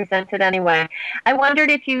 I'm going to present it anyway. I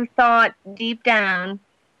wondered if you thought deep down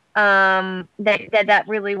that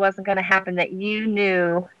really wasn't going to happen, that you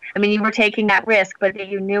knew, you were taking that risk, but that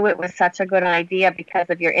you knew it was such a good idea because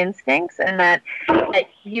of your instincts, and that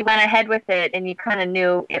you went ahead with it and you kind of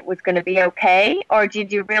knew it was going to be okay? Or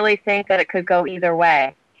did you really think that it could go either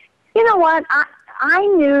way? You know what? I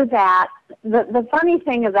knew that. The funny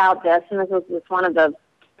thing about this, and this was one of the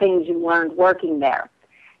things you learned working there,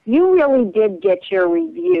 you really did get your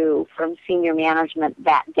review from senior management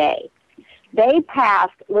that day. They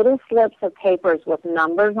passed little slips of papers with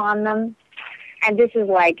numbers on them, and this is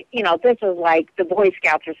like the Boy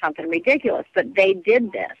Scouts or something ridiculous, but they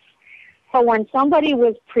did this. So when somebody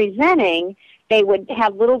was presenting, they would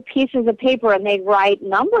have little pieces of paper and they'd write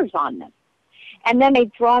numbers on them. And then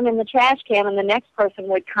they'd throw them in the trash can and the next person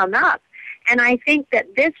would come up. And I think that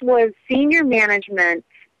this was senior management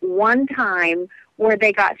one time where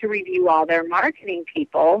they got to review all their marketing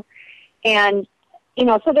people. And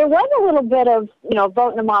so there was a little bit of,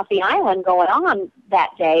 voting them off the island going on that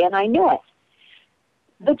day, and I knew it.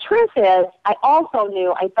 The truth is, I also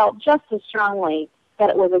knew, I felt just as strongly that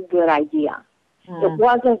it was a good idea. It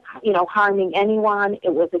wasn't, harming anyone.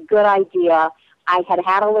 It was a good idea. I had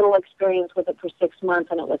had a little experience with it for 6 months,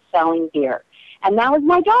 and it was selling beer. And that was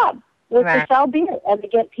my job, was to sell beer and to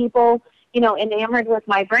get people, enamored with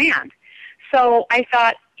my brand. So I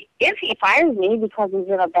thought, if he fires me because he's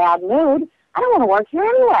in a bad mood, I don't want to work here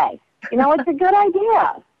anyway. It's a good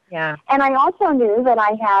idea. Yeah. And I also knew that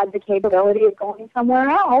I had the capability of going somewhere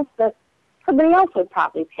else that somebody else would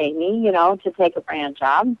probably pay me, to take a brand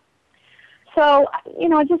job. So,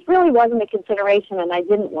 it just really wasn't a consideration, and I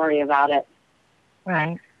didn't worry about it.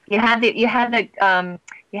 Right. You had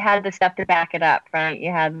the stuff to back it up, right?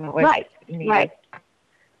 You had what was needed. Right.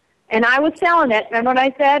 And I was selling it. Remember what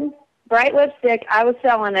I said? Bright lipstick. I was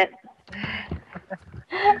selling it.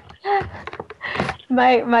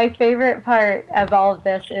 My favorite part of all of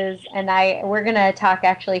this is, we're going to talk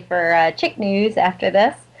actually for Chick News after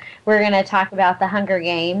this. We're going to talk about the Hunger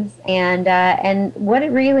Games, and what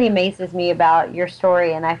it really amazes me about your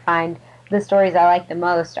story, and I find the stories I like the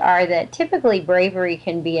most, are that typically bravery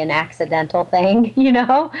can be an accidental thing,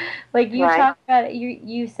 Like you talked about it,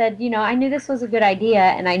 you said, I knew this was a good idea,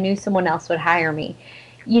 and I knew someone else would hire me.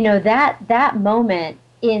 That moment,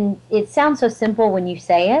 it sounds so simple when you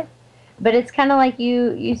say it, but it's kind of like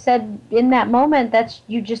you said in that moment,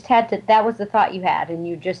 you just had to, that was the thought you had, and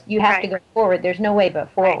you have to go forward. There's no way but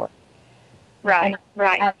forward. Right.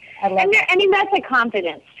 I love that. That's a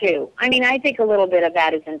confidence too. I think a little bit of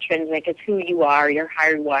that is intrinsic. It's who you are. You're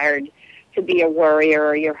hardwired to be a worrier,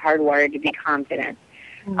 or you're hardwired to be confident.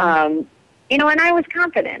 Mm-hmm. And I was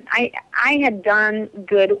confident. I had done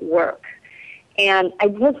good work. And I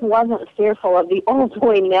just wasn't fearful of the old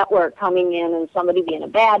boy network coming in and somebody being in a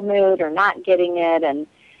bad mood or not getting it. And,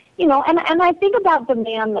 and I think about the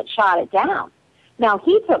man that shot it down. Now,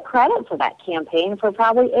 he took credit for that campaign for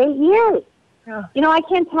probably 8 years. Yeah. I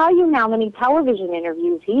can't tell you how many television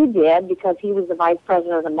interviews he did because he was the vice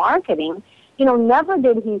president of the marketing. Never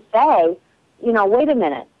did he say, wait a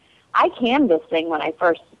minute, I canned this thing when I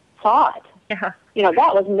first saw it. Yeah.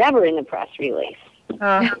 That was never in the press release.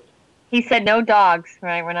 He said no dogs,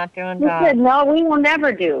 right? We're not doing dogs. He said, no, we will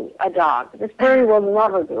never do a dog. This brewery will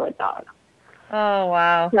never do a dog. Oh,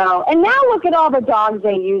 wow. So, and now look at all the dogs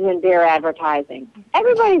they use in beer advertising.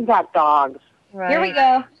 Everybody's got dogs. Right. Here we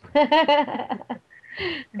go.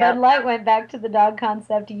 Bud Light went back to the dog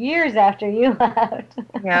concept years after you left.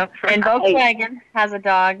 Yep. And Volkswagen has a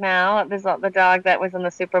dog now. It was the dog that was in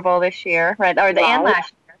the Super Bowl this year, right? Or the and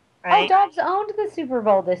last year. Right. Oh, dogs owned the Super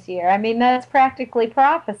Bowl this year. That's practically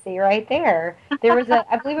prophecy right there. There was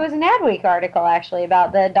I believe it was an Adweek article actually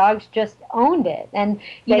about the dogs just owned it, and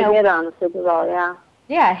they did on the Super Bowl, yeah.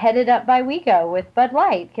 Yeah, headed up by WeGo with Bud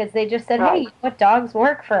Light because they just said, hey, what dogs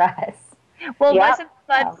work for us? Well, wasn't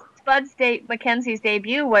Spuds McKenzie's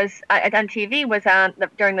debut was on TV was on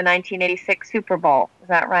during the 1986 Super Bowl? Is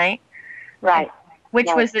that right? Right. Which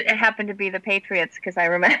was it happened to be the Patriots because I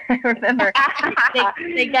remember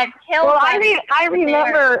they got killed. Well, I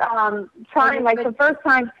remember trying like the first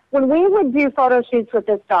time when we would do photo shoots with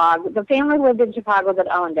this dog. The family lived in Chicago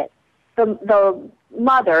that owned it. The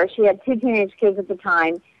mother, she had 2 teenage kids at the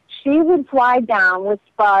time. She would fly down with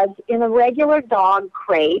Spuds in a regular dog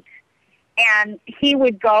crate, and he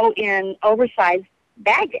would go in oversized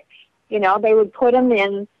baggage. You know, they would put him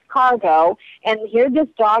in cargo, and here this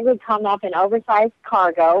dog would come up in oversized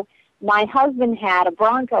cargo. My husband had a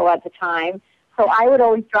Bronco at the time, so I would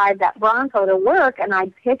always drive that Bronco to work, and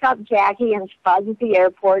I'd pick up Jackie and Spuds at the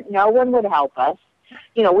airport. No one would help us.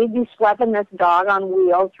 You know, we'd be schlepping this dog on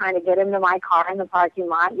wheels, trying to get him to my car in the parking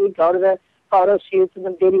lot. We'd go to the photo shoots and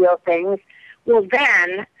the video things. Well,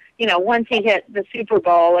 then, you know, once he hit the Super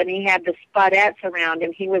Bowl and he had the Spudettes around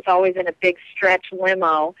him, he was always in a big stretch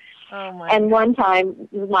limo. Oh my and one time,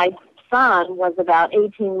 my son was about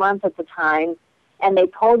 18 months at the time, and they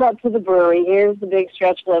pulled up to the brewery. Here's the big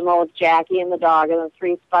stretch limo with Jackie and the dog and the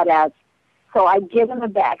 3 Spudettes. So I give him a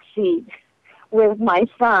back seat with my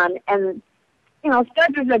son, and, you know,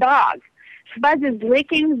 Spuds is a dog. Spuds is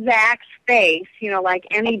licking Zach's face, you know, like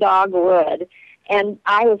any dog would. And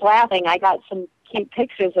I was laughing. I got some cute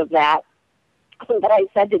pictures of that. But I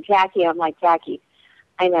said to Jackie, I'm like, Jackie,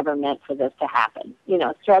 I never meant for this to happen. You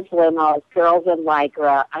know, stretch limos, girls in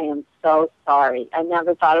Lycra. I am so sorry. I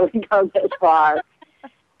never thought it would go this far.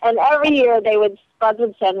 And every year Spuds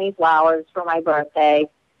would send me flowers for my birthday.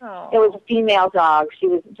 Oh. It was a female dog. She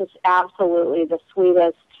was just absolutely the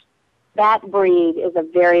sweetest. That breed is a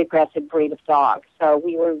very aggressive breed of dog. So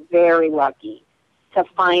we were very lucky to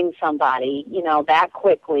find somebody, you know, that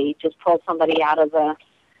quickly, just pull somebody out of the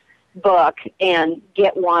book and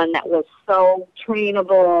get one that was so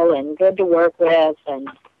trainable and good to work with, and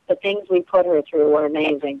the things we put her through were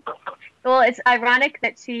amazing. Well, it's ironic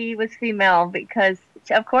that she was female because,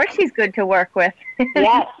 of course, she's good to work with.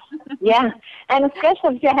 Yes, yeah, and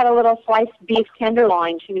especially if you had a little sliced beef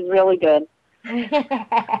tenderloin, she was really good.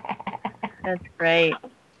 That's great.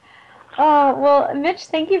 Oh, well, Mitch,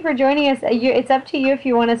 thank you for joining us. It's up to you if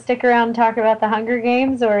you want to stick around and talk about the Hunger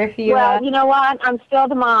Games, or if you... Well, you know what? I'm still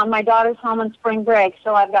the mom. My daughter's home on spring break,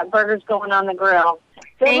 so I've got burgers going on the grill.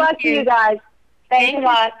 Good luck to you guys. Thanks a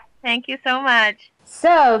lot. Thank you so much.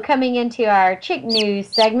 So, coming into our Chick News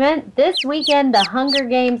segment, this weekend the Hunger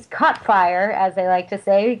Games caught fire, as they like to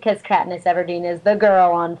say, because Katniss Everdeen is the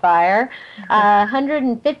girl on fire.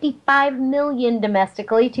 155 million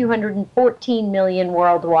domestically, 214 million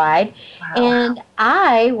worldwide. Wow. And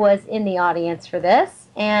I was in the audience for this.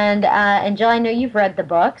 And Jill, I know you've read the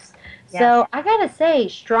books. Yes. So I got to say,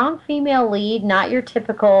 strong female lead, not your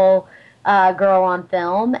typical girl on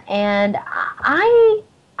film. And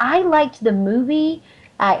I liked the movie.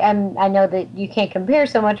 I know that you can't compare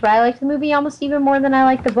so much, but I liked the movie almost even more than I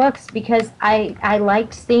liked the books because I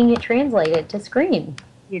liked seeing it translated to screen.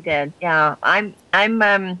 You did, yeah. I'm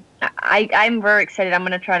very excited. I'm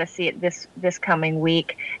going to try to see it this coming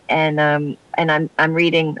week, and I'm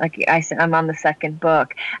reading. Like I said, I'm on the second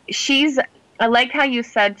book. I like how you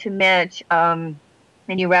said to Mitch, and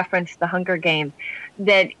you referenced the Hunger Games,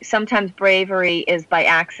 that sometimes bravery is by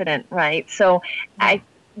accident, right? So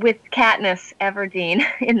with Katniss Everdeen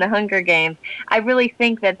in the Hunger Games, I really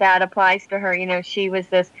think that applies to her. You know, she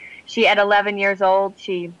at 11 years old,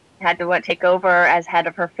 she had to take over as head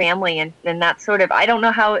of her family, and that sort of, I don't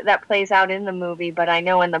know how that plays out in the movie, but I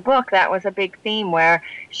know in the book that was a big theme where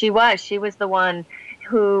she was the one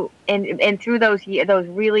who, and through those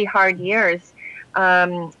really hard years,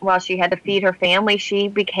 while she had to feed her family, she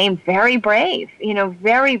became very brave,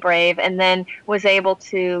 and then was able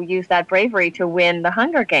to use that bravery to win the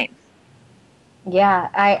Hunger Games. Yeah,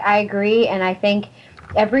 I agree, and I think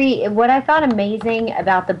what I thought amazing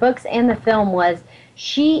about the books and the film was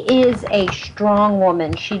she is a strong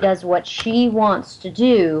woman. She does what she wants to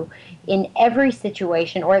do in every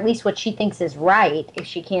situation, or at least what she thinks is right if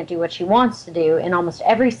she can't do what she wants to do in almost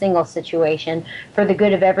every single situation for the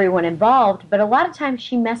good of everyone involved. But a lot of times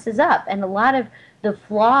she messes up, and a lot of the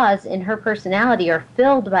flaws in her personality are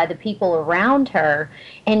filled by the people around her.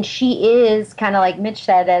 And she is, kind of like Mitch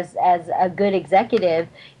said, as a good executive,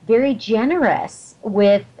 very generous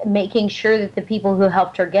with making sure that the people who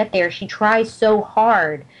helped her get there, she tries so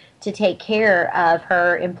hard to take care of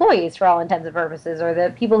her employees for all intents and purposes, or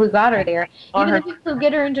the people who got her there, even the people who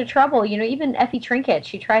get her into trouble. You know, even Effie Trinket,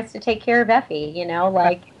 she tries to take care of Effie,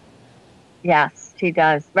 Yes, she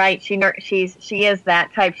does. Right. She is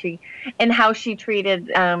that type. And how she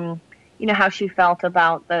treated, how she felt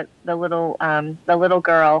about the little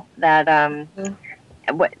girl that,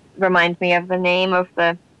 what reminds me of the name of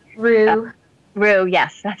the Rue. Rue,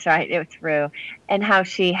 yes, that's right. It was Rue, and how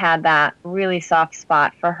she had that really soft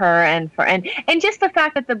spot for her, and just the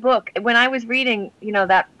fact that the book, when I was reading,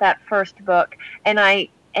 that first book, and I,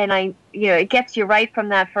 it gets you right from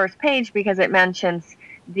that first page because it mentions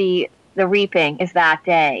the reaping is that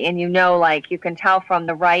day, and like you can tell from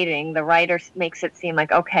the writing, the writer makes it seem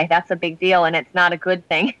like, okay, that's a big deal, and it's not a good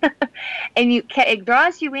thing, and it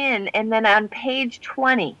draws you in, and then on page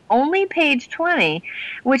 20, only page 20,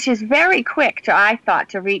 which is very quick I thought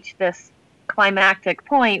to reach this climactic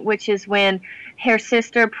point, which is when her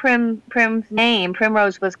sister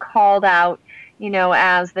Primrose was called out,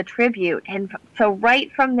 as the tribute, and so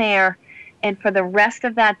right from there. And for the rest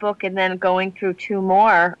of that book, and then going through two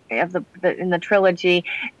more of in the trilogy,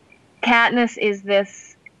 Katniss is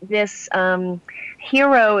this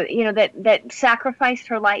hero, that sacrificed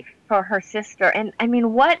her life for her sister. And I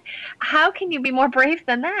mean, how can you be more brave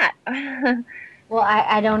than that? Well,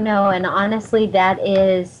 I don't know, and honestly, that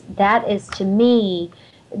is to me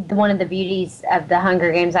one of the beauties of the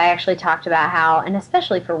Hunger Games. I actually talked about how, and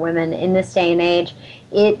especially for women in this day and age,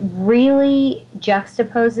 it really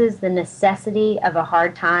juxtaposes the necessity of a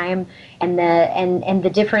hard time and the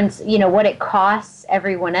difference, what it costs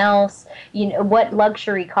everyone else, what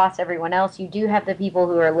luxury costs everyone else. You do have the people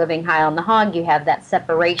who are living high on the hog. You have that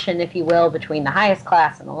separation, if you will, between the highest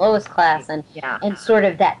class and the lowest class, and sort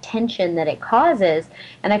of that tension that it causes.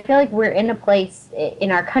 And I feel like we're in a place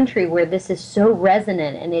in our country where this is so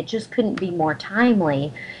resonant, and it just couldn't be more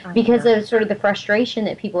timely because of sort of the frustration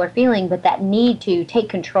that people are feeling, but that need to take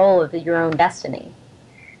control of your own destiny.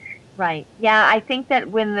 Right. Yeah, I think that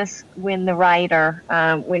when the writer,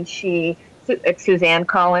 it's Suzanne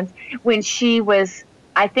Collins, when she was,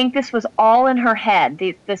 I think this was all in her head.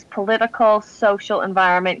 This political, social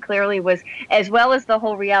environment clearly was, as well as the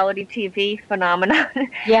whole reality TV phenomenon.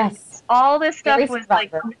 Yes. All this stuff was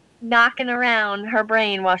like knocking around her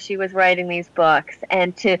brain while she was writing these books,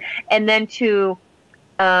 and then to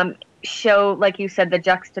show, like you said, the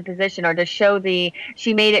juxtaposition, or to show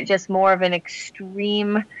she made it just more of an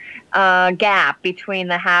extreme gap between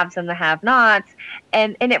the haves and the have-nots,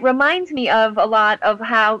 and it reminds me of a lot of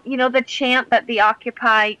how, the chant that the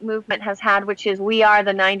Occupy movement has had, which is "We are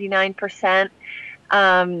the 99%."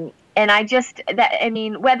 And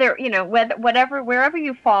wherever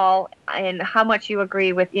you fall and how much you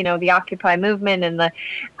agree with, the Occupy movement and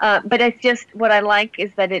but it's just, what I like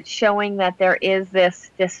is that it's showing that there is this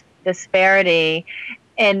disparity,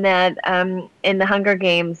 and that in the Hunger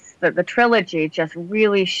Games, the trilogy just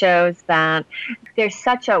really shows that there's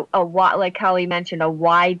such like Holly mentioned, a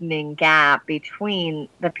widening gap between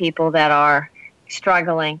the people that are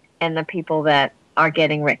struggling and the people that are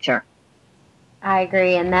getting richer. I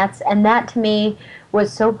agree, and that to me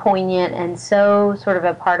was so poignant and so sort of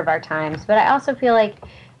a part of our times. But I also feel like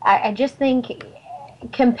I just think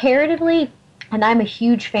comparatively, and I'm a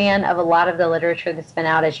huge fan of a lot of the literature that's been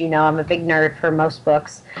out. As you know, I'm a big nerd for most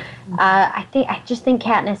books. I just think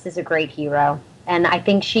Katniss is a great hero, and I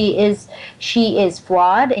think she is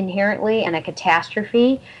flawed inherently and a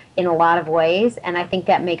catastrophe in a lot of ways, and I think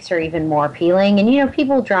that makes her even more appealing. And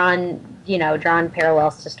people drawn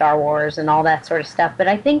parallels to Star Wars and all that sort of stuff. But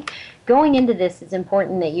I think going into this, it's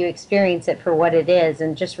important that you experience it for what it is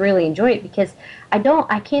and just really enjoy it, because I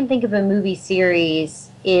can't think of a movie series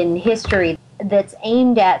in history that's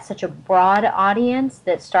aimed at such a broad audience,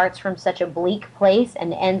 that starts from such a bleak place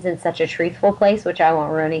and ends in such a truthful place, which I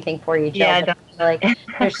won't ruin anything for you, Jill. Yeah, like,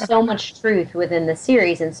 there's so much truth within the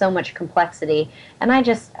series and so much complexity, and I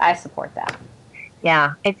support that.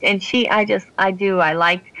 Yeah, I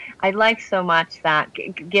like so much that,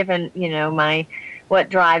 given, what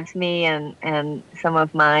drives me and some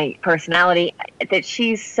of my personality, that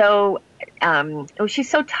she's so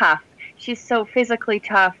tough. She's so physically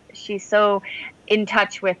tough. She's so in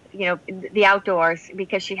touch with, the outdoors,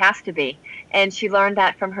 because she has to be. And she learned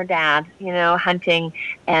that from her dad, hunting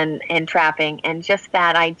and trapping. And just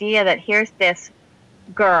that idea that here's this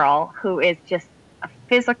girl who is just a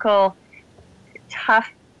physical,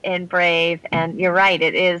 tough and brave. And you're right,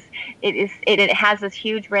 it has this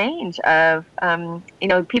huge range of,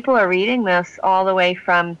 people are reading this all the way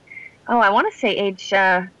from, I want to say age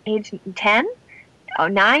 10.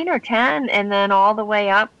 9 or 10, and then all the way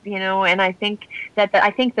up, and I think that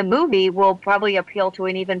the movie will probably appeal to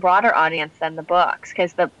an even broader audience than the books,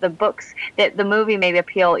 because the movie may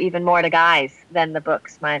appeal even more to guys than the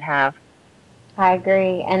books might have. I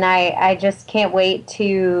agree, and I just can't wait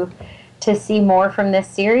to to see more from this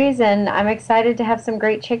series, and I'm excited to have some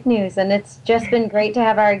great chick news. And it's just been great to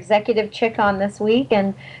have our executive chick on this week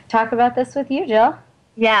and talk about this with you, Jill.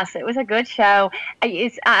 Yes, it was a good show.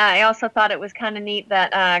 I also thought it was kind of neat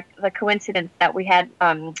that the coincidence that we had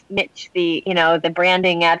Mitch, the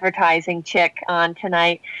branding advertising chick, on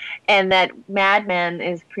tonight, and that Mad Men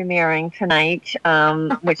is premiering tonight,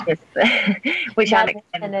 which I'm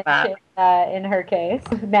excited about. In her case,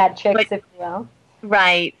 Mad Chicks, if you will.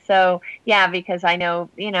 Right. So, yeah, because I know,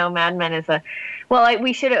 Mad Men is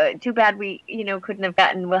we should, too bad we, couldn't have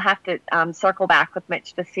gotten, we'll have to circle back with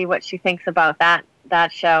Mitch to see what she thinks about that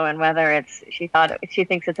show, and whether she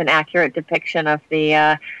thinks it's an accurate depiction of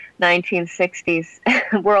the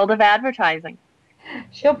 1960s world of advertising.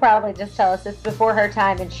 She'll probably just tell us it's before her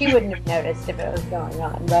time, and she wouldn't have noticed if it was going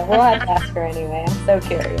on, but we'll have to ask her anyway. I'm so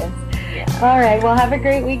curious. Yeah. All right, well, have a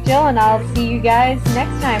great week, Jill, and I'll see you guys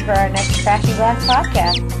next time for our next Crashing Glass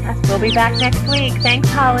podcast. We'll be back next week. Thanks,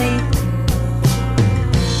 Holly.